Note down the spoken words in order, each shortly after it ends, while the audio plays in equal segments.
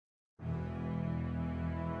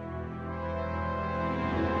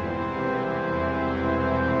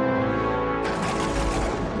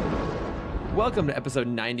Welcome to episode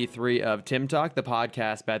 93 of Timm Talk, the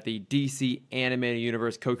podcast about the DC animated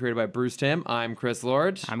universe co-created by Bruce Timm. I'm Chris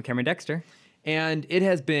Lord. I'm Cameron Dexter. And it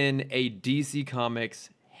has been a DC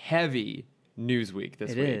Comics heavy news week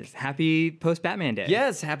this week. It is. Happy post-Batman Day.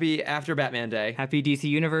 Yes, happy after Batman Day. Happy DC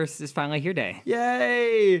Universe is finally here day.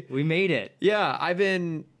 Yay! We made it. Yeah, I've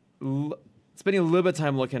been spending a little bit of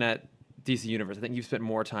time looking at DC Universe. I think you've spent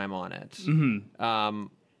more time on it. Mm-hmm.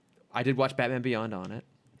 I did watch Batman Beyond on it.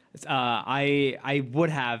 I would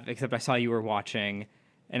have, except I saw you were watching,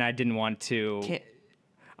 and I didn't want to.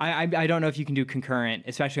 I don't know if you can do concurrent,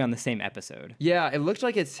 especially on the same episode. Yeah, it looked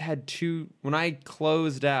like it's had two. When I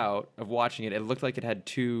closed out of watching it, it looked like it had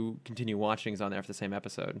two continue watchings on there for the same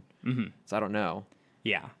episode. Mm-hmm. So I don't know.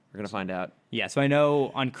 Yeah. We're going to find out. Yeah, so I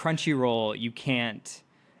know on Crunchyroll, you can't.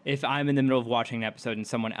 If I'm in the middle of watching an episode and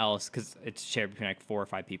someone else, because it's shared between like 4 or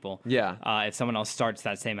 5 people. Yeah. If someone else starts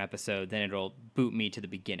that same episode, then it'll boot me to the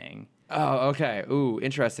beginning. Oh, okay. Ooh,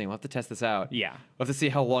 interesting. We'll have to test this out. Yeah. We'll have to see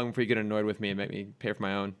how long before you get annoyed with me and make me pay for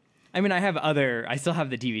my own. I mean, I still have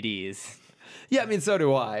the DVDs. Yeah, I mean, so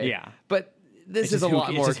do I. Yeah. But this is a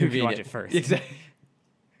lot more convenient. Who can watch convenient. it first. Exactly.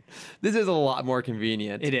 This is a lot more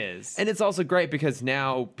convenient. It is. And it's also great because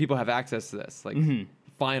now people have access to this. Like, Mm-hmm.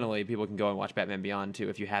 finally, people can go and watch Batman Beyond too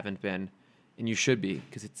if you haven't been. And you should be,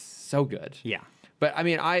 because it's so good. Yeah. But I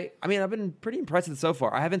mean, I've been pretty impressed with it so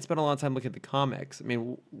far. I haven't spent a lot of time looking at the comics. I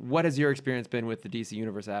mean, what has your experience been with the DC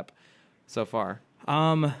Universe app so far?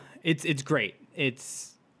 It's great.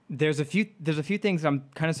 There's a few things I'm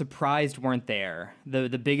kind of surprised weren't there. The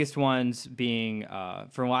biggest ones being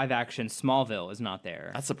for live action, Smallville is not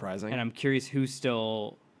there. That's surprising. And I'm curious who's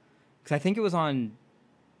still, because I think it was on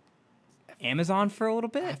Amazon for a little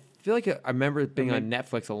bit. I feel like I remember it being on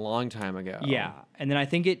Netflix a long time ago. Yeah, and then I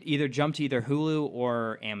think it either jumped to either Hulu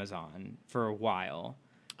or Amazon for a while.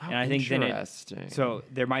 Oh, and I think interesting. So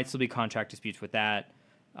there might still be contract disputes with that.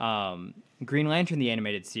 Green Lantern, the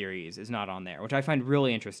animated series, is not on there, which I find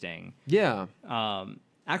really interesting. Yeah.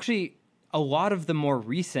 Actually, a lot of the more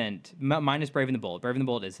recent, minus Brave and the Bold. Brave and the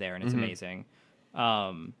Bold is there, and it's amazing.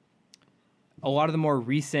 A lot of the more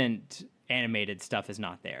recent animated stuff is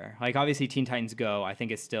not there. Like, obviously, Teen Titans Go, I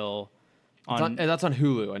think, is still on... And that's on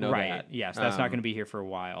Hulu, I know right, that. Right, yeah, so that's not going to be here for a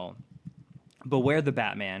while. Beware the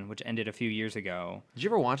Batman, which ended a few years ago. Did you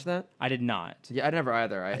ever watch that? I did not. Yeah, I never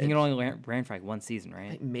either. I think it only ran for like 1 season,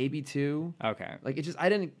 right? Like maybe 2. Okay. Like, I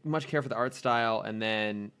didn't much care for the art style, and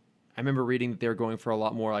then I remember reading that they were going for a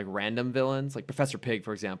lot more like random villains. Like Professor Pig,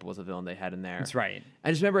 for example, was a villain they had in there. That's right. I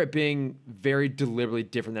just remember it being very deliberately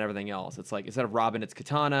different than everything else. It's like, instead of Robin, it's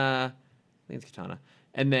Katana. I think it's Katana.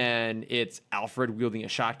 And then it's Alfred wielding a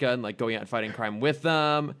shotgun, like going out and fighting crime with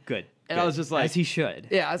them. Good. And I was just like... As he should.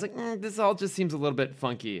 Yeah, I was like, this all just seems a little bit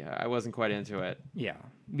funky. I wasn't quite into it. Yeah.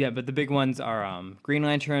 Yeah, but the big ones are Green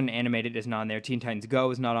Lantern animated is not on there. Teen Titans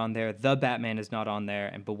Go is not on there. The Batman is not on there.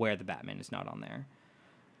 And Beware the Batman is not on there.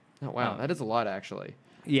 Oh, wow. That is a lot, actually.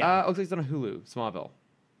 Yeah. Looks like it's on Hulu, Smallville.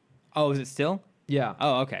 Oh, is it still? Yeah.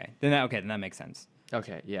 Oh, okay. Then that makes sense.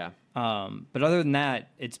 Okay, yeah. But other than that,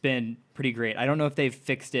 it's been pretty great. I don't know if they've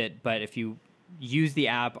fixed it, but if you use the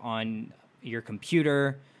app on your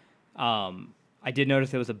computer, I did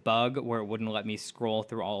notice there was a bug where it wouldn't let me scroll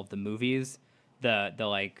through all of the movies. The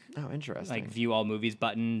like interesting. like view all movies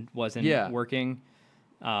button wasn't working.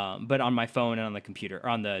 But on my phone and on the computer or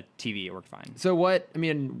on the TV, it worked fine. So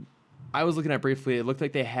I was looking at briefly. It looked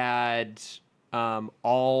like they had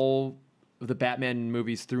all of the Batman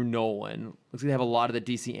movies through Nolan. Looks like they have a lot of the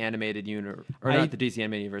DC animated universe, or not the DC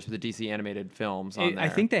animated universe, but the DC animated films on there. I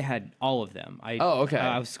think they had all of them. Okay.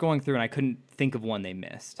 I was scrolling through and I couldn't think of one they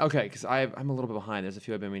missed. Okay, because I'm a little bit behind. There's a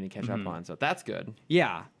few I've been meaning to catch up on, so that's good.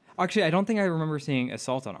 Yeah. Actually, I don't think I remember seeing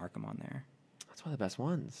Assault on Arkham on there. That's one of the best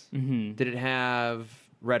ones. Mm-hmm. Did it have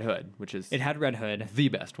Red Hood, which is... It had Red Hood. The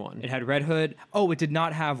best one. It had Red Hood. Oh, it did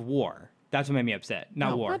not have War. That's what made me upset.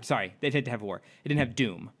 Not War. What? Sorry. They did have War. It didn't have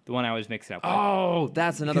Doom, the one I alys mixed it up with. Oh,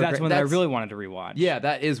 that's another... That's one that I really wanted to rewatch. Yeah,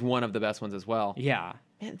 that is one of the best ones as well. Yeah.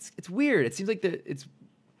 Man, it's weird. It seems like it's...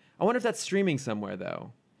 I wonder if that's streaming somewhere,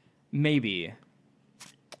 though. Maybe.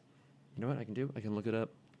 You know what I can do? I can look it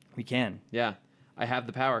up. We can. Yeah. I have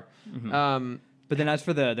the power. Mm-hmm. But then as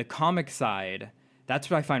for the comic side, that's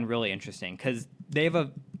what I find really interesting, because they have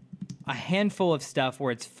a handful of stuff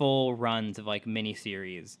where it's full runs of like mini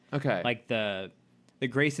series. Okay. Like the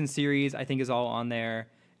Grayson series, I think, is all on there,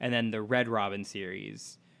 and then the Red Robin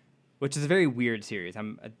series, which is a very weird series.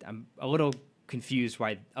 I'm a little confused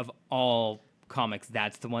why of all comics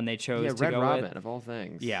that's the one they chose to Red go Robin with. of all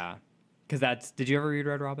things. Yeah, because did you ever read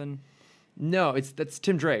Red Robin? No, that's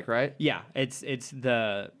Tim Drake, right? Yeah, it's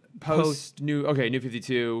the Post New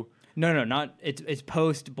 52. No, not it's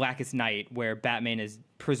post Blackest Night where Batman is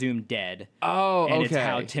presumed dead. Oh, and okay. it's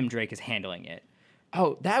how Tim Drake is handling it.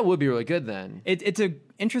 Oh, that would be really good then. It's a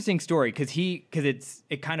interesting story because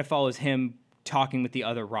it kind of follows him talking with the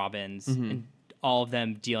other Robins and all of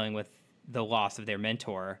them dealing with the loss of their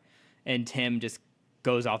mentor, and Tim just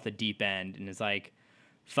goes off the deep end and is like,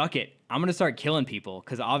 fuck it, I'm gonna start killing people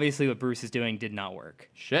because obviously what Bruce is doing did not work.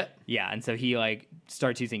 Shit. Yeah, and so he like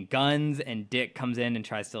starts using guns, and Dick comes in and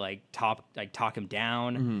tries to like talk him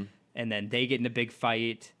down, and then they get in a big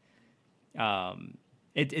fight.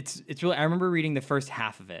 It's really, I remember reading the first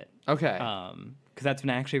half of it. Okay. Because that's when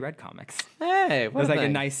I actually read comics. Hey, It was like a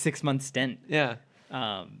nice 6-month stint. Yeah.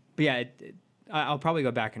 But yeah, I'll probably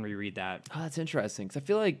go back and reread that. Oh, that's interesting. Because I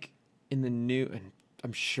feel like in the new, and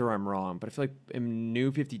I'm sure I'm wrong, but I feel like in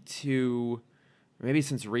New 52, or maybe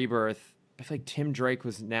since Rebirth, I feel like Tim Drake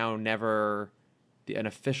was now never an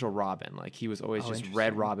official Robin. Like he was always just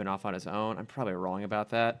Red Robin off on his own. I'm probably wrong about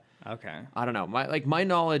that. Okay. I don't know. My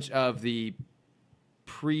knowledge of the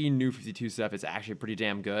pre-New 52 stuff is actually pretty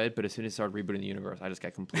damn good, but as soon as I started rebooting the universe, I just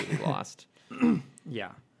got completely lost.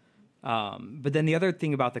 Yeah. But then the other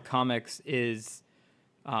thing about the comics is,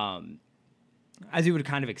 as you would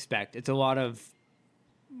kind of expect, it's a lot of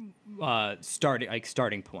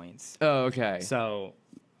starting points. Oh, okay. So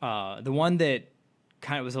the one that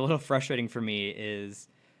kind of was a little frustrating for me is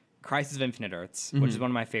Crisis of Infinite Earths, which is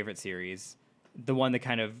one of my favorite series. The one that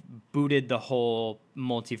kind of booted the whole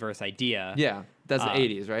multiverse idea. Yeah, that's the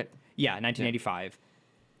 80s, right? Yeah, 1985.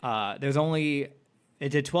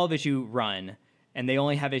 It's a 12-issue run, and they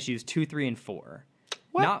only have issues 2, 3, and 4.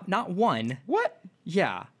 What? Not 1. What?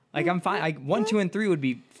 Yeah, like I'm fine. Like 1, 2, and 3 would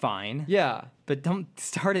be fine. Yeah. But don't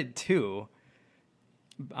start at 2.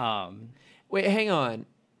 Wait, hang on.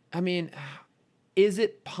 I mean, is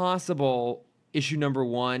it possible issue number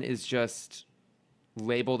 1 is just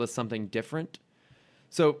labeled as something different?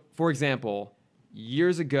 So, for example,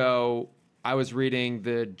 years ago, I was reading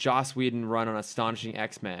the Joss Whedon run on Astonishing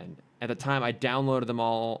X-Men. At the time, I downloaded them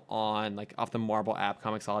all on like off the Marvel app,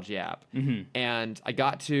 Comixology app, and I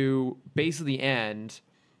got to basically the end.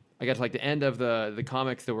 I got to like the end of the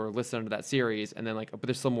comics that were listed under that series, and then like, but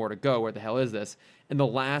there's still more to go. Where the hell is this? And the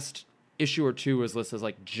last issue or 2 was listed as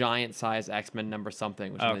like giant size X-Men number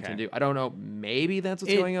something, which nothing to do. I don't know. Maybe that's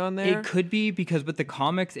what's going on there. It could be because with the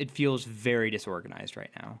comics, it feels very disorganized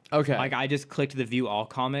right now. Okay. Like I just clicked the view all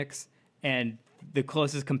comics, and the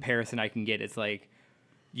closest comparison I can get is like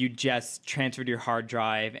you just transferred your hard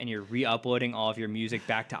drive and you're re-uploading all of your music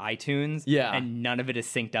back to iTunes. Yeah. And none of it is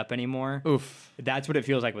synced up anymore. Oof. That's what it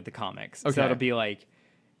feels like with the comics. Okay. So it'll be like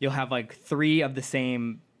you'll have like 3 of the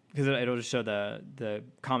same, because it'll just show the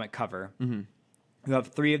comic cover. You have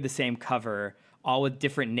 3 of the same cover, all with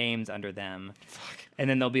different names under them. Fuck. And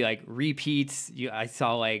then there'll be like repeats. I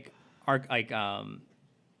saw like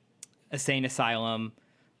Insane Asylum,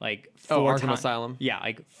 like 4 Arkham Asylum. Yeah,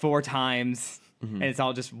 like 4 times, and it's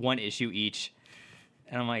all just 1 issue each.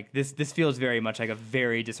 And I'm like, this feels very much like a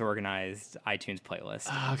very disorganized iTunes playlist.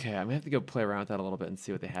 Okay, I'm gonna have to go play around with that a little bit and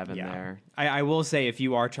see what they have in there. I will say, if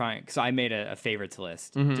you are trying, because I made a favorites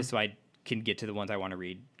list just so I can get to the ones I want to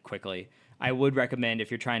read quickly. I would recommend, if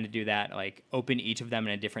you're trying to do that, like open each of them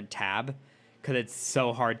in a different tab, because it's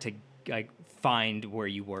so hard to like find where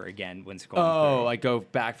you were again when scrolling through. Like go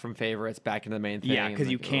back from favorites back into the main thing. Yeah, because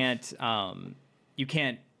you can't,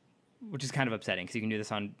 which is kind of upsetting because you can do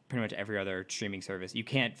this on pretty much every other streaming service. You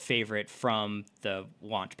can't favorite from the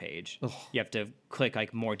launch page. Ugh. You have to click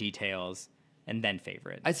like more details and then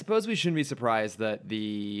favorite. I suppose we shouldn't be surprised that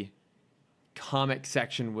the comic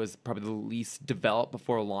section was probably the least developed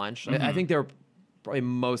before launch. I think they were probably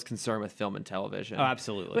most concerned with film and television. Oh,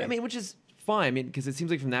 absolutely. But, I mean, which is fine. I mean, because it seems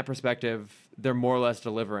like from that perspective, they're more or less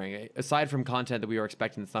delivering. Aside from content that we were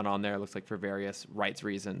expecting that's not on there, it looks like for various rights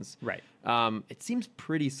reasons. Right. It seems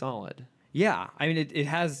pretty solid. Yeah. I mean, it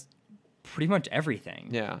has pretty much everything.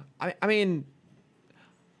 Yeah. I mean,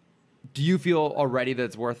 do you feel already that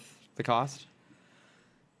it's worth the cost?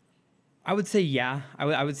 I would say, yeah.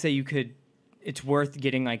 I would say it's worth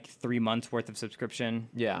getting like 3 months worth of subscription.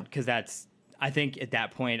 Yeah. Because I think at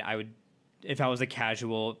that point I would, if I was a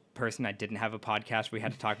casual person, I didn't have a podcast, we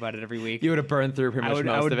had to talk about it every week. You would have burned through pretty much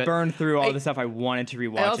most of it. I would burn through all the stuff I wanted to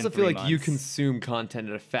rewatch. I also feel like months. you consume content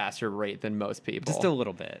at a faster rate than most people. Just a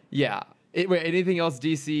little bit. Yeah. Wait, anything else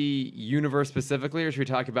DC universe specifically, or should we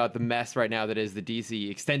talk about the mess right now that is the DC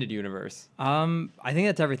extended universe? I think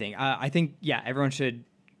that's everything. I think everyone should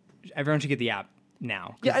get the app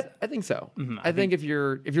now. Yeah, I think so. I think if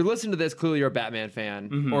you're listening to this, clearly you're a Batman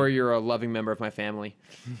fan or you're a loving member of my family.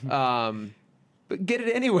 But get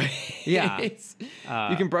it anyway. Yeah.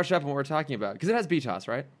 You can brush up on what we're talking about. Because it has BTOS,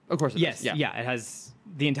 right? Of course it yes. does. Yeah. It has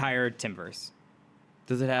the entire Timmverse.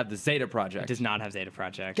 Does it have the Zeta Project? It does not have Zeta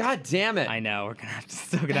Project. God damn it. I know. We're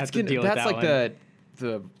still gonna have to deal with that That's like one.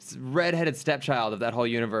 the redheaded stepchild of that whole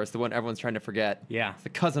universe, the one everyone's trying to forget. Yeah. It's the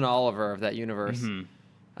cousin Oliver of that universe. Mm-hmm.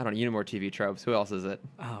 I don't know, more TV tropes. Who else is it?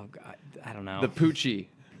 Oh God, I don't know. The Poochie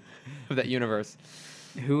of that universe.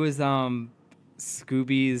 Who is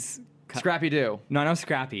Scooby's Scrappy Doo. No, I know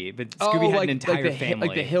Scrappy, but Scooby had an entire family.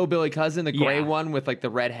 Like the hillbilly cousin, the gray one with like the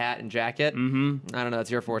red hat and jacket. Mm-hmm. I don't know.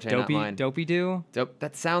 That's your forte, not mine. Dopey Doo?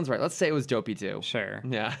 That sounds right. Let's say it was Dopey Doo. Sure.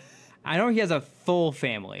 Yeah. I know he has a full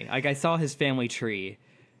family. Like I saw his family tree.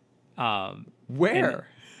 Where?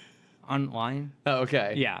 Online. Oh,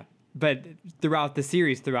 okay. Yeah. But throughout the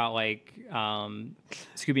series, throughout like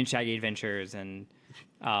Scooby and Shaggy Adventures and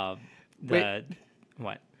what?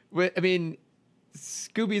 Wait, I mean,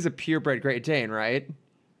 Scooby's a purebred Great Dane, right?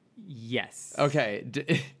 Yes. Okay.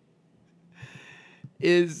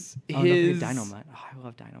 Is no, Dynamite. Oh, I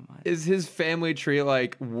love Dynamite. Is his family tree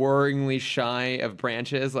like worryingly shy of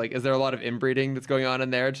branches? Like, is there a lot of inbreeding that's going on in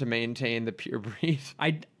there to maintain the pure breed?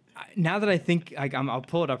 Now that I think, I'll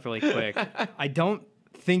pull it up really quick. I don't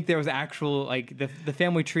think there was actual like the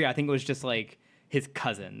family tree. I think it was just like his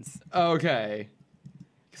cousins. Okay.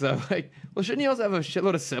 Because I'm like, well, shouldn't he also have a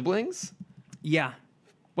shitload of siblings? Yeah.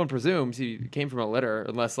 One presumes he came from a litter,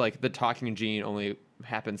 unless like the talking gene only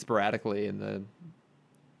happened sporadically in the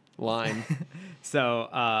line.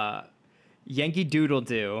 So, Yankee Doodle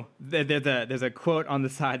Doo. There's a quote on the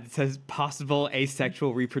side that says possible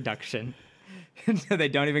asexual reproduction. They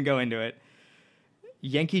don't even go into it.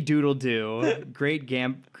 Yankee Doodle Doo, great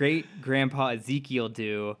grandpa Ezekiel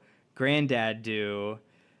Doo, granddad Doo,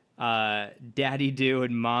 Daddy Doo,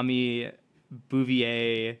 and mommy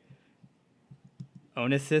Bouvier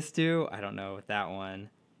Onassis Doo. I don't know that one.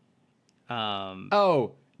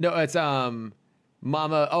 Oh no, it's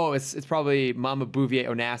Mama. Oh, it's probably Mama Bouvier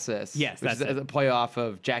Onassis. Yes, which that's is a play off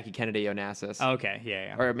of Jackie Kennedy Onassis. Okay,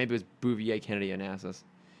 yeah. Or maybe it was Bouvier Kennedy Onassis.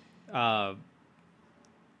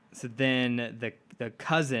 So then the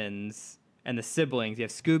cousins and the siblings, you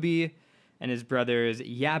have Scooby and his brothers.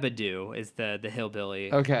 Yabba-Doo is the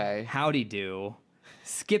hillbilly. Okay. Howdy Doo,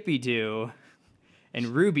 Skippy Doo, and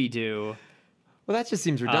Ruby Doo. Well, that just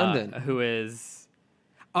seems redundant. Who is?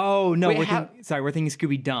 Oh no, Wait, we're thinking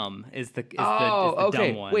Scooby Dumb is the okay.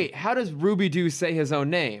 dumb one. Wait, how does Ruby Doo say his own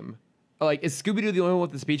name? Like, is Scooby Doo the only one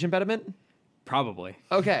with the speech impediment? Probably.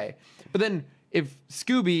 Okay, but then if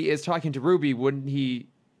Scooby is talking to Ruby, wouldn't he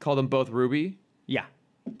call them both Ruby? Yeah.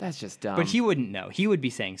 That's just dumb. But he wouldn't know. He would be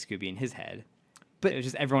saying Scooby in his head. But it was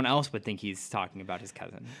just everyone else would think he's talking about his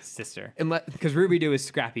cousin, his sister. Because Ruby Doo is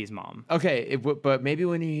Scrappy's mom. Okay, but maybe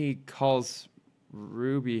when he calls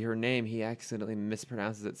Ruby her name, he accidentally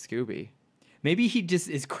mispronounces it Scooby. Maybe he just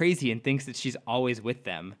is crazy and thinks that she's always with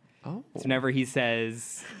them. Oh. So whenever he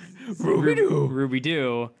says Ruby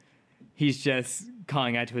Doo, he's just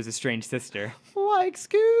calling out to his estranged sister. Like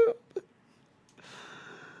Scoob.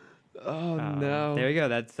 Oh no. There you go.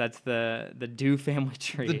 That's the Doo family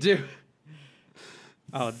tree. The Doo.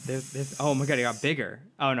 Oh, there's oh my god, it got bigger.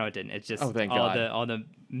 Oh no, it didn't. It's just thank all God. the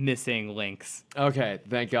missing links. Okay,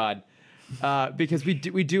 thank God. Because we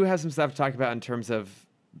do have some stuff to talk about in terms of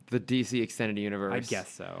the DC extended universe. I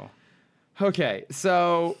guess so. Okay,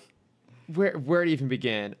 so where do you even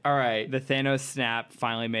begin? All right. The Thanos snap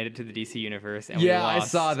finally made it to the DC universe, and Yeah, we I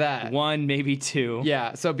lost saw that. one, maybe two.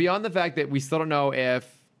 Yeah, so beyond the fact that we still don't know if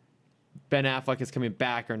Ben Affleck is coming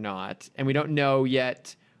back or not, and we don't know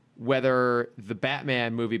yet whether the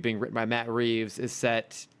Batman movie being written by Matt Reeves is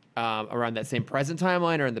set around that same present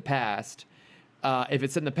timeline or in the past. If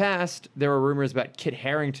it's in the past, there were rumors about Kit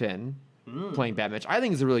Harington playing Batman, which I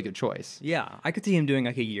think is a really good choice. Yeah, I could see him doing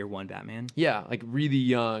like a year one Batman. Yeah, like really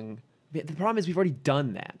young. The problem is we've already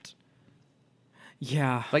done that.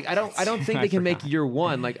 Yeah, Like I don't think they can make year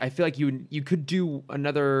one. Like I feel like you could do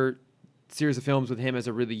another series of films with him as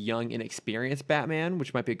a really young, inexperienced Batman,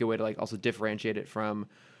 which might be a good way to like also differentiate it from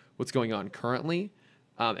what's going on currently,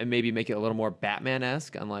 and maybe make it a little more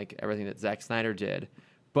Batman-esque, unlike everything that Zack Snyder did.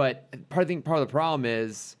 But part of the problem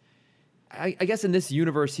is, I guess in this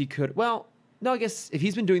universe he could. Well, no, I guess if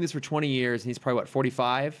he's been doing this for 20 years and he's probably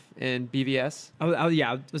 45 in BVS.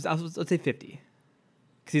 Let's say 50,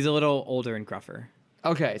 because he's a little older and gruffer.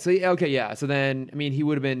 Okay, yeah. So then, I mean, he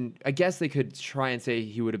would have been. I guess they could try and say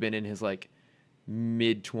he would have been in his like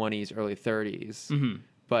mid 20s, early 30s. Mm-hmm.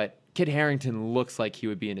 But Kit Harington looks like he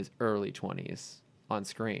would be in his early 20s on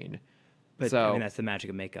screen. But so, I mean, that's the magic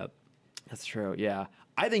of makeup. That's true. Yeah.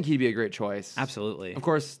 I think he'd be a great choice. Absolutely. Of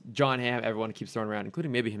course, John Hamm, everyone keeps throwing around,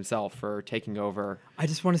 including maybe himself, for taking over. I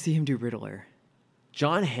just want to see him do Riddler.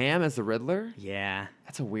 John Hamm as the Riddler? Yeah.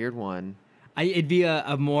 That's a weird one. It'd be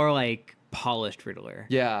a more like polished Riddler.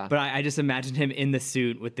 Yeah. But I just imagined him in the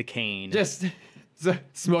suit with the cane. Just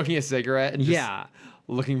smoking a cigarette and just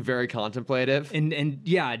looking very contemplative. And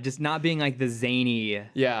yeah, just not being like the zany.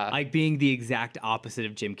 Yeah. Like being the exact opposite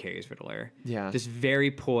of Jim Carrey's Riddler. Yeah. Just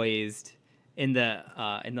very poised in the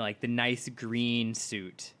like the nice green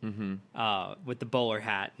suit. With the bowler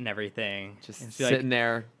hat and everything. Just and sitting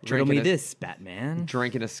there. Riddle me this, Batman.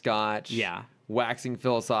 Drinking a scotch. Yeah. Waxing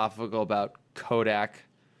philosophical about Kodak.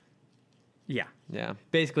 Yeah. Yeah.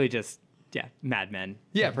 Basically just, Mad Men.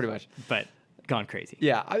 Yeah, pretty much. But gone crazy.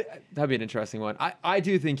 Yeah, that'd be an interesting one. I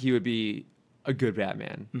do think he would be a good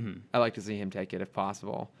Batman. I'd like to see him take it if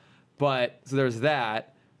possible. But, so there's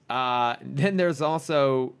that. Then there's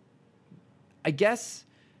also, I guess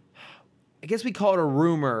we call it a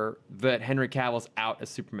rumor that Henry Cavill's out as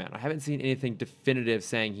Superman. I haven't seen anything definitive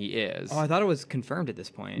saying he is. Oh, I thought it was confirmed at this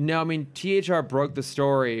point. No, I mean, THR broke the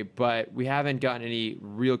story, but we haven't gotten any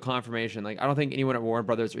real confirmation. Like, I don't think anyone at Warner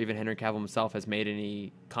Brothers or even Henry Cavill himself has made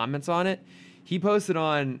any comments on it. He posted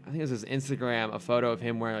on, I think it was his Instagram, a photo of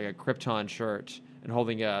him wearing like a Krypton shirt and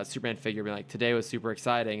holding a Superman figure, being like, today was super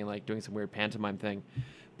exciting, and like doing some weird pantomime thing.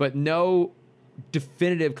 But no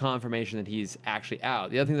definitive confirmation that he's actually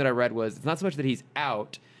out. The other thing that I read was, it's not so much that he's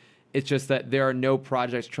out, it's just that there are no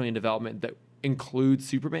projects currently in development that include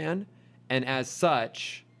Superman, and as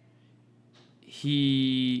such,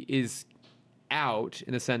 he is out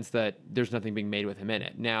in the sense that there's nothing being made with him in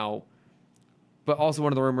it. Now, but also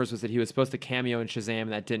one of the rumors was that he was supposed to cameo in Shazam,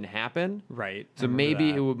 and that didn't happen. Right. So maybe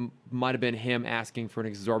it might have been him asking for an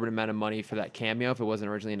exorbitant amount of money for that cameo if it wasn't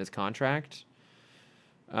originally in his contract.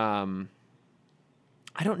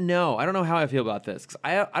 I don't know. I don't know how I feel about this, 'cause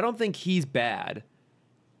I don't think he's bad.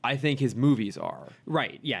 I think his movies are.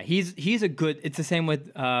 Right. Yeah. He's a good. It's the same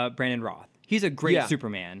with Brandon Roth. He's a great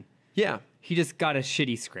Superman. Yeah. He just got a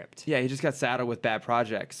shitty script. Yeah. He just got saddled with bad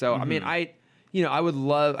projects. So I mean, I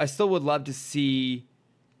still would love to see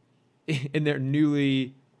in their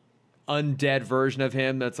newly undead version of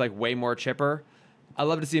him that's like way more chipper. I'd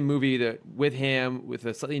love to see a movie that with him, with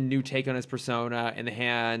a slightly new take on his persona, in the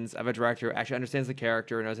hands of a director who actually understands the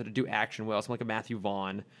character and knows how to do action well. Someone like a Matthew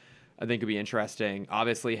Vaughn, I think would be interesting.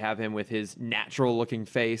 Obviously, have him with his natural-looking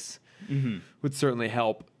face would certainly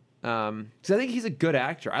help. Because I think he's a good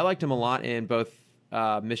actor. I liked him a lot in both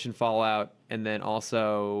Mission Fallout and then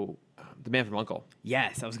also The Man from U.N.C.L.E.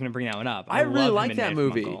 Yes, I was going to bring that one up. I really love like him in that Man from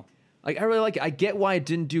movie. U.N.C.L.E. Like, I really like it. I get why it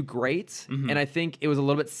didn't do great, and I think it was a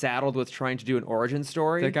little bit saddled with trying to do an origin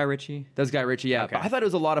story. That Guy Ritchie? That's Guy Ritchie, yeah. Okay. But I thought it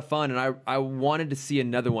was a lot of fun, and I wanted to see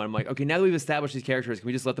another one. I'm like, okay, now that we've established these characters, can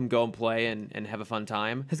we just let them go and play and have a fun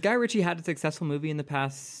time? Has Guy Ritchie had a successful movie in the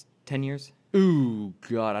past 10 years? Ooh,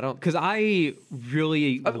 God, I don't... Because I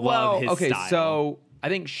really love his style. So I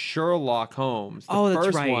think Sherlock Holmes, the that's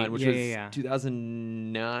first right. one, which was Yeah.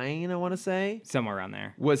 2009, I want to say, Somewhere around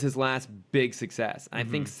there. was his last big success. And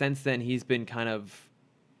I think since then he's been kind of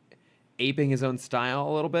aping his own style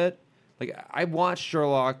a little bit. Like, I watched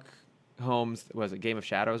Sherlock Holmes, was it Game of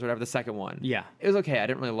Shadows or whatever, the second one. Yeah. It was okay. I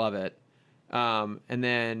didn't really love it. And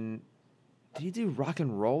then, did he do Rock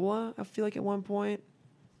and Rolla, I feel like, at one point?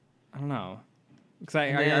 I don't know. Because I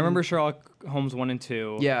remember Sherlock Holmes 1 and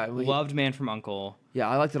 2. Yeah. Loved Man from U.N.C.L.E. Yeah,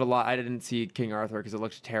 I liked it a lot. I didn't see King Arthur because it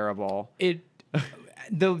looked terrible.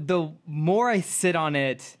 The more I sit on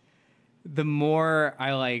it, the more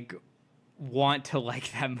I like want to like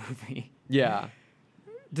that movie. Yeah.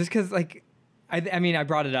 Just because, like, I mean, I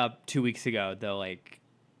brought it up 2 weeks ago, though, like,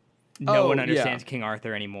 no one understands King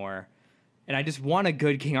Arthur anymore. And I just want a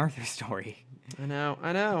good King Arthur story. I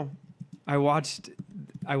know. I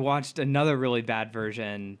watched another really bad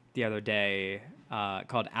version the other day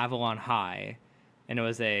called Avalon High. And it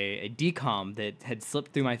was a DCOM that had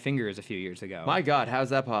slipped through my fingers a few years ago. My God,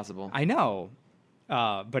 how's that possible? I know.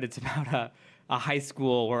 But it's about a high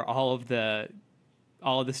school where all of the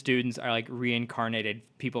students are like reincarnated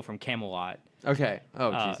people from Camelot. Okay.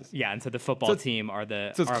 Oh, Jesus. Yeah, and so the football team are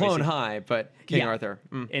the... So it's Clone High, but King Arthur.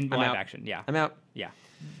 In live action, yeah. I'm out. Yeah.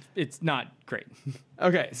 It's not great.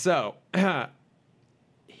 Okay, so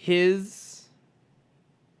his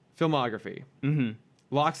filmography.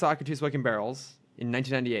 Lock, Stock, and Two Smoking Barrels in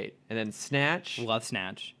 1998. And then Snatch. Love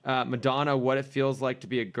Snatch. Madonna, What It Feels Like to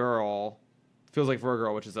Be a Girl. Feels Like for a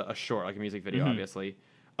Girl, which is a short, like a music video, obviously.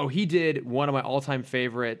 Oh, he did one of my all-time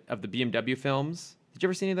favorite of the BMW films. Did you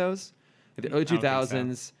ever see any of those? Like the early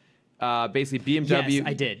 2000s. Basically, BMW. Yes,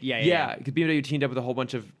 I did. Yeah. Because BMW teamed up with a whole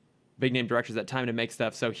bunch of big name directors at that time to make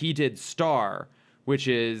stuff. So he did Star, which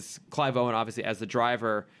is Clive Owen, obviously, as the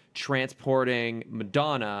driver, transporting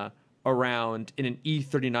Madonna around in an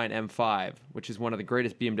E39 M5, which is one of the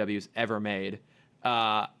greatest BMWs ever made.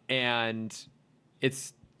 And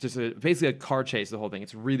it's just basically a car chase, the whole thing.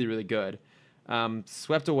 It's really, really good.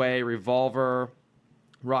 Swept Away, Revolver,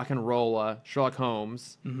 Rock and Rolla, Sherlock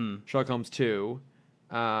Holmes, Sherlock Holmes 2,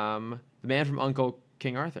 The Man from Uncle,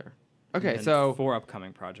 King Arthur. Okay, so 4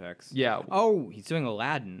 upcoming projects. Yeah. Oh, he's doing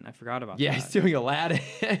Aladdin. I forgot about that. Yeah, he's doing Aladdin.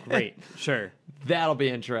 Great. Sure. That'll be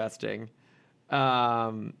interesting.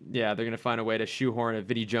 Yeah, they're going to find a way to shoehorn a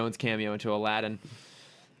Vinnie Jones cameo into Aladdin.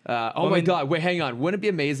 My God. Wait, hang on. Wouldn't it be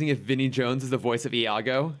amazing if Vinnie Jones is the voice of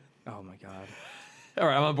Iago? Oh, my God. All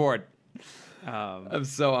right, I'm on board. I'm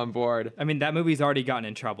so on board. I mean, that movie's already gotten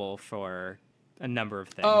in trouble for a number of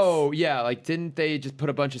things. Oh, yeah. Like, didn't they just put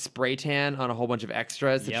a bunch of spray tan on a whole bunch of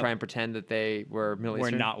extras to try and pretend that they were Middle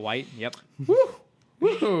Eastern? We're not white. Yep. Woo!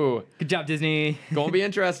 Woo! Good job, Disney. Gonna be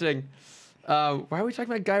interesting. Why are we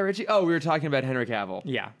talking about Guy Ritchie? Oh, we were talking about Henry Cavill.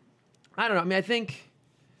 Yeah. I don't know. I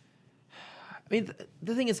mean,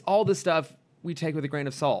 the thing is, all this stuff we take with a grain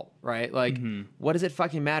of salt, right? Like, what does it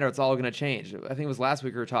fucking matter? It's all going to change. I think it was last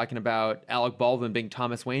week we were talking about Alec Baldwin being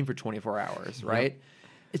Thomas Wayne for 24 hours, right? Yep.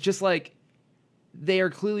 It's just like, they are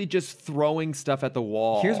clearly just throwing stuff at the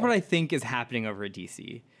wall. Here's what I think is happening over at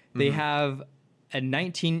DC. They have a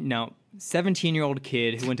 17-year-old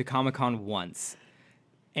kid who went to Comic-Con once.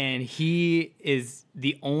 And he is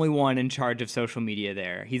the only one in charge of social media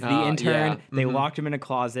there. He's the intern. Yeah. They locked him in a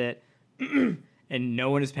closet. And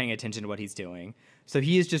no one is paying attention to what he's doing. So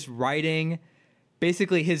he is just writing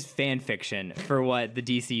basically his fan fiction for what the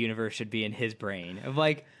DC universe should be in his brain. Of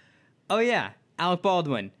like, oh yeah, Alec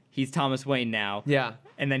Baldwin, he's Thomas Wayne now. Yeah.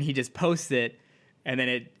 And then he just posts it, and then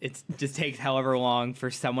it just takes however long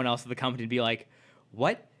for someone else at the company to be like,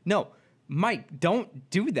 what? No, Mike, don't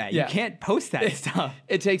do that. Yeah. You can't post that stuff.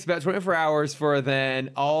 It takes about 24 hours for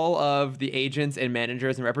then all of the agents and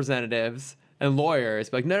managers and representatives and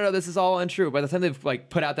lawyers, like, no, this is all untrue. By the time they've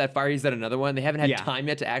like put out that fire, he's done another one. They haven't had time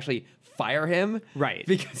yet to actually fire him, right?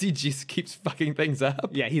 Because he just keeps fucking things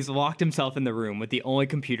up. Yeah, he's locked himself in the room with the only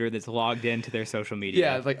computer that's logged into their social media.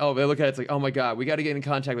 Yeah, it's like, oh, they look at it, it's like, oh my God, we got to get in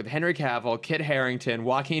contact with Henry Cavill, Kit Harington,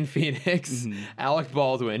 Joaquin Phoenix, Alec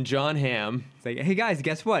Baldwin, John Hamm. It's like, hey guys,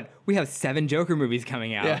 guess what? We have 7 Joker movies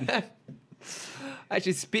coming out. Yeah.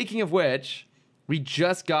 Actually, speaking of which, we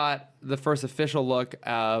just got the first official look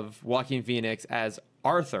of Joaquin Phoenix as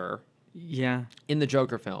Arthur. Yeah. In the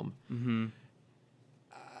Joker film.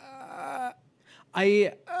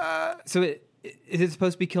 So is it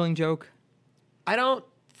supposed to be Killing Joke? I don't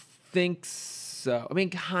think so. I mean,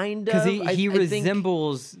 kind of. Because he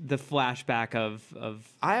resembles the flashback of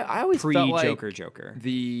I always felt like Joker.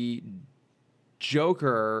 The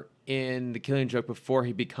Joker in the Killing Joke before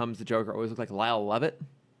he becomes the Joker always looked like Lyle Lovett.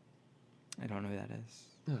 I don't know who that is.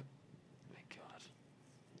 Oh, my God.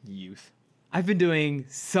 Youth. I've been doing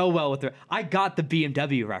so well with I got the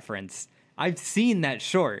BMW reference. I've seen that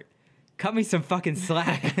short. Cut me some fucking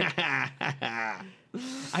slack.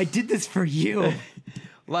 I did this for you.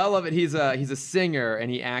 Lyle Lovett, he's a singer and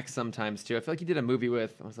he acts sometimes too. I feel like he did a movie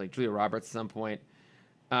with, I was like, Julia Roberts at some point.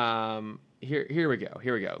 Here we go.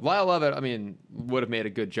 Lyle Lovett, I mean, would have made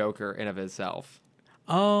a good Joker in of itself.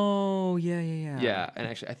 Oh, yeah. Yeah, and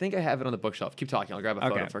actually, I think I have it on the bookshelf. Keep talking. I'll grab a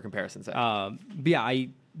photo for comparison's sake. But yeah,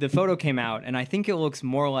 the photo came out, and I think it looks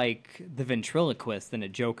more like the ventriloquist than a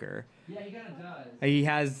Joker. Yeah, he kind of does.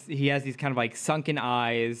 He has these kind of like sunken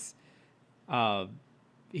eyes.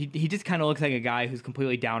 He just kind of looks like a guy who's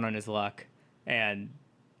completely down on his luck and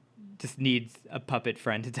just needs a puppet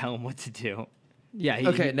friend to tell him what to do. Yeah.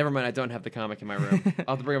 Okay, never mind. I don't have the comic in my room.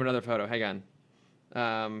 I'll have to bring up another photo. Hang on.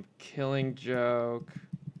 Killing Joke.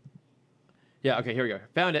 Yeah, okay, here we go.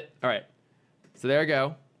 Found it. All right. So there we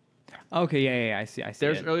go. Okay, yeah, I see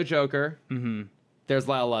There's it. early Joker. Mm-hmm. There's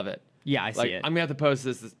Lyle Lovett. Yeah, I see it. I'm going to have to post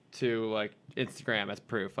this to, like, Instagram as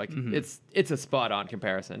proof. Like, it's a spot-on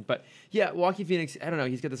comparison. But, yeah, Joaquin Phoenix, I don't know,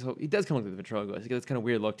 he's got this whole... He does come look like the ventriloquist. He's got this kind of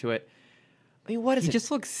weird look to it. I mean, what is it? He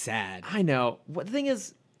just looks sad. I know. The thing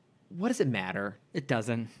is, what does it matter? It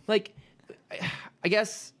doesn't. Like, I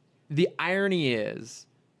guess... The irony is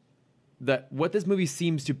that what this movie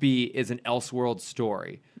seems to be is an Elseworld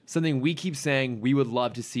story, something we keep saying we would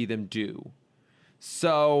love to see them do.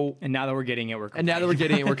 So, and now that we're getting it, we're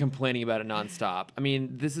complaining about it nonstop. I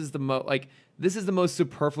mean, this is the most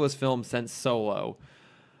superfluous film since Solo.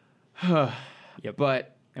 Yep.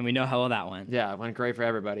 But and we know how well that went. Yeah, it went great for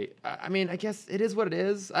everybody. I mean, I guess it is what it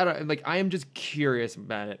is. I am just curious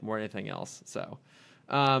about it more than anything else. So,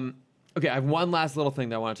 okay, I have one last little thing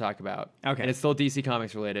that I want to talk about. Okay. And it's still DC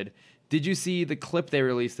Comics related. Did you see the clip they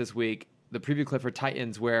released this week? The preview clip for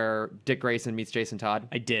Titans where Dick Grayson meets Jason Todd?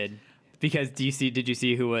 I did. Because did you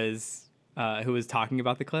see who was talking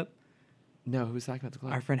about the clip? No, who was talking about the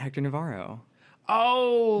clip? Our friend Hector Navarro.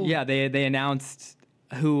 Oh! Yeah, they announced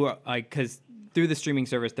who, because through the streaming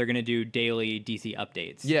service, they're going to do daily DC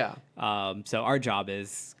updates. Yeah. So our job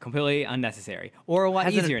is completely unnecessary. Or a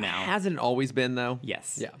lot easier now. Hasn't it always been, though?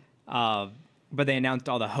 Yes. Yeah. But they announced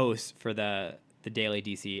all the hosts for the daily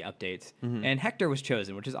DC updates. And Hector was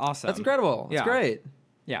chosen, which is awesome. That's incredible. That's great.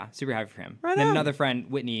 Yeah, super happy for him. Right and then on. another friend,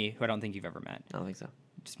 Whitney, who I don't think you've ever met. I don't think so.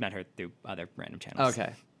 Just met her through other random channels.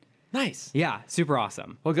 Okay. Nice. Yeah, super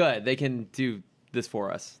awesome. Well, good. They can do this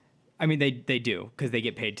for us. I mean, they do, because they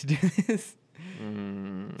get paid to do this.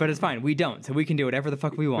 But it's fine. We don't, so we can do whatever the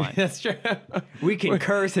fuck we want. That's true. We can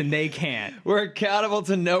curse and they can't. We're accountable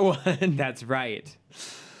to no one. That's right.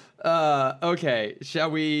 Okay.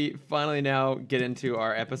 Shall we finally now get into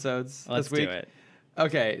our episodes Let's this week? do it.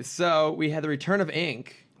 Okay. So we had the return of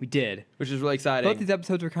Inque, We did. which is really exciting. Both these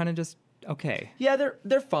episodes were kind of just okay. Yeah,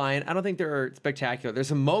 they're fine. I don't think they're spectacular. There's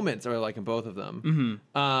some moments I like in both of them.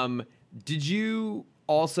 Did you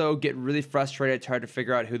also get really frustrated trying to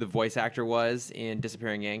figure out who the voice actor was in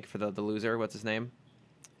Disappearing Inc. for the loser? What's his name?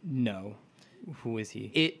 No. Who is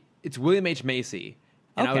he? It's William H. Macy.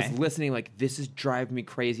 And I was Okay. listening like, this is driving me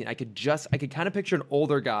crazy. And I could kind of picture an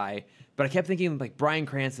older guy, but I kept thinking like Bryan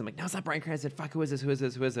Cranston. I'm like, no, it's not Bryan Cranston. Fuck, who is this? Who is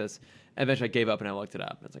this? Who is this? And eventually I gave up and I looked it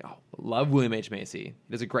up. And it's like, oh, love William H. Macy.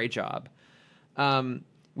 He does a great job.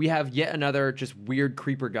 We have yet another just weird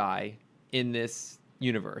creeper guy in this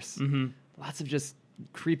universe. Lots of just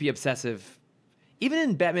creepy, obsessive. Even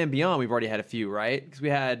in Batman Beyond, we've already had a few, right? Because we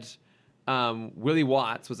had Willie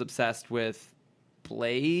Watts was obsessed with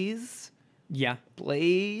Blaze. Yeah.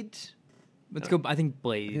 Blade. Let's go. I think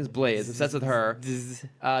Blade. I think it's Blaze. Obsessed with her. This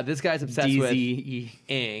guy's obsessed with DZE.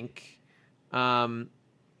 Inque. And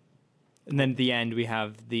then at the end, we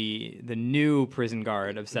have the new prison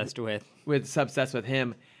guard obsessed with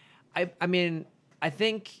him. I mean, I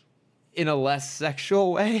think in a less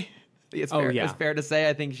sexual way. It's fair, yeah. It's fair to say.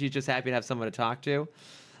 I think she's just happy to have someone to talk to.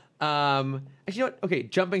 Actually, you know what? Okay,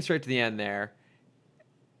 jumping straight to the end there.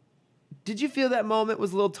 Did you feel that moment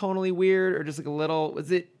was a little tonally weird, or just like a little?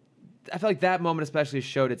 Was it? I feel like that moment especially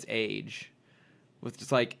showed its age, with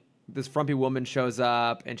just like this frumpy woman shows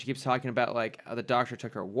up and she keeps talking about like how the doctor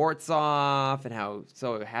took her warts off and how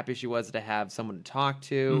so happy she was to have someone to talk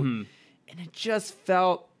to, and it just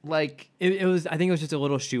felt like it was. I think it was just a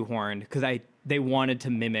little shoehorned because they wanted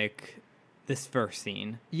to mimic this first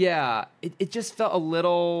scene. Yeah, it just felt a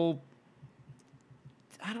little.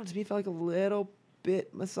 I don't know. To me, it felt like a little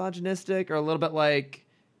bit misogynistic, or a little bit like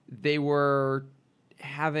they were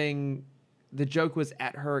having the joke was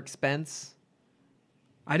at her expense.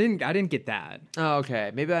 I didn't get that. Oh,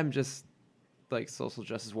 okay. Maybe I'm just like social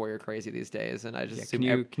justice warrior crazy these days, and I just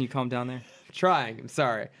assume can you calm down there? trying. I'm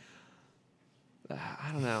sorry.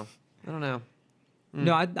 I don't know.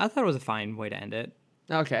 No, I thought it was a fine way to end it.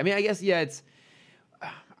 Okay. I mean, I guess it's.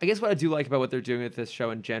 I guess what I do like about what they're doing with this show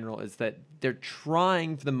in general is that they're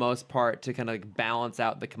trying, for the most part, to kind of like balance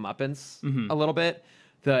out the comeuppance a little bit.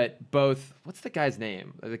 That both, what's the guy's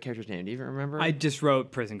name? The character's name? Do you even remember? I just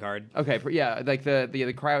wrote prison guard. Okay, yeah, like the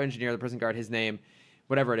cryo engineer, the prison guard, his name,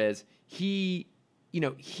 whatever it is.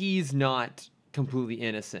 He's not completely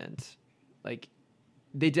innocent. Like,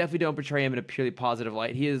 they definitely don't portray him in a purely positive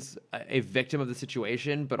light. He is a victim of the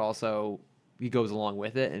situation, but also he goes along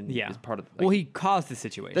with it and is part of. Like, well, he caused the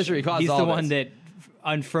situation. That's true. He caused He's all the of one this. that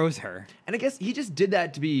unfroze her. And I guess he just did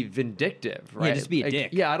that to be vindictive, right? Yeah, just be a dick.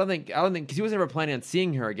 Yeah, I don't think because he wasn't ever planning on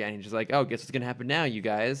seeing her again. He's just like, oh, guess what's gonna happen now, you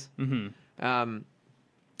guys.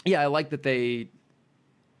 Yeah, I like that they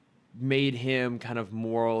made him kind of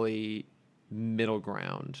morally middle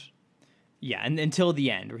ground. Yeah, and until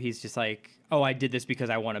the end, where he's just like, "Oh, I did this because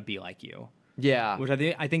I want to be like you." Yeah, Which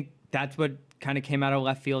I think that's what kind of came out of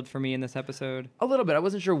left field for me in this episode. a little bit. I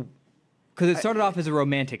wasn't sure. Because it started off as a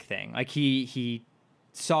romantic thing. Like he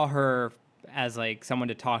saw her as like someone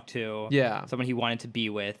to talk to, someone he wanted to be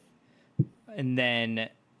with, and then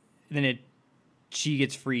she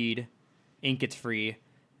gets freed, Inque gets free,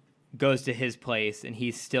 goes to his place, and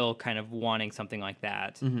he's still kind of wanting something like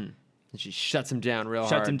that. And she shuts him down real hard.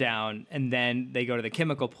 Shuts him down, and then they go to the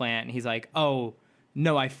chemical plant, and he's like, "Oh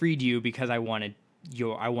no, I freed you because I wanted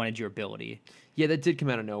your ability." Yeah, that did come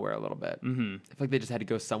out of nowhere a little bit. I feel like they just had to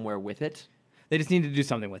go somewhere with it. They just needed to do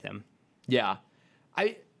something with him. Yeah,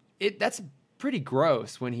 that's pretty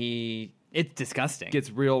gross when It's disgusting.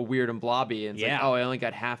 gets real weird and blobby, and it's like, Yeah. oh, I only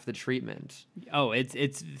got half the treatment. Oh, it's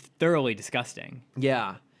thoroughly disgusting.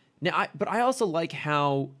 Yeah. Now, but I also like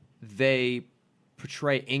how they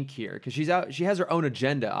portray Inque here? Because she has her own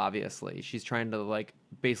agenda. Obviously, she's trying to like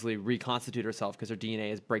basically reconstitute herself because her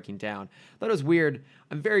DNA is breaking down. I thought it was weird.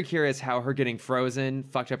 I'm very curious how her getting frozen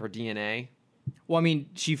fucked up her DNA. Well, I mean,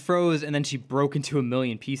 she froze and then she broke into a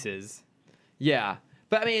million pieces. Yeah,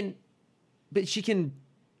 but I mean, but she can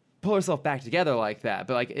pull herself back together like that.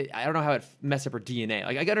 But like, I don't know how it messed up her DNA.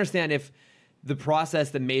 Like, I can understand if the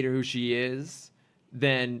process that made her who she is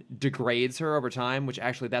then degrades her over time, which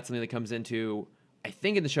actually that's something that comes into, I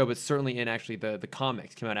think, in the show, but certainly in actually the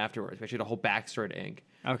comics came out afterwards. We actually had a whole backstory to Inque.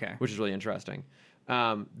 Okay. Which is really interesting.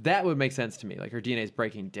 That would make sense to me. Like, her DNA is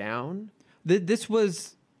breaking down. This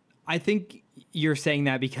was, I think you're saying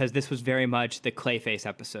that because this was very much the Clayface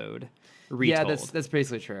episode retold. Yeah, that's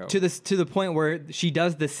basically true. To the point where she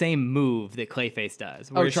does the same move that Clayface does,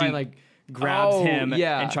 where trying she like grabs him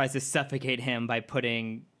yeah. and tries to suffocate him by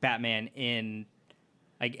putting Batman in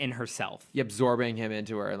herself. Absorbing him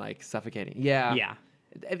into her and like suffocating. Yeah. Yeah.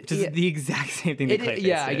 Just the exact same thing that Clayface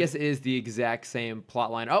did. I guess it is the exact same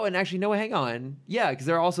plot line. Oh, and actually, no, hang on. Yeah, because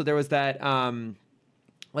there was that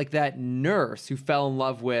like that nurse who fell in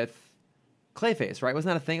love with Clayface, right?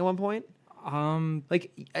 Wasn't that a thing at one point?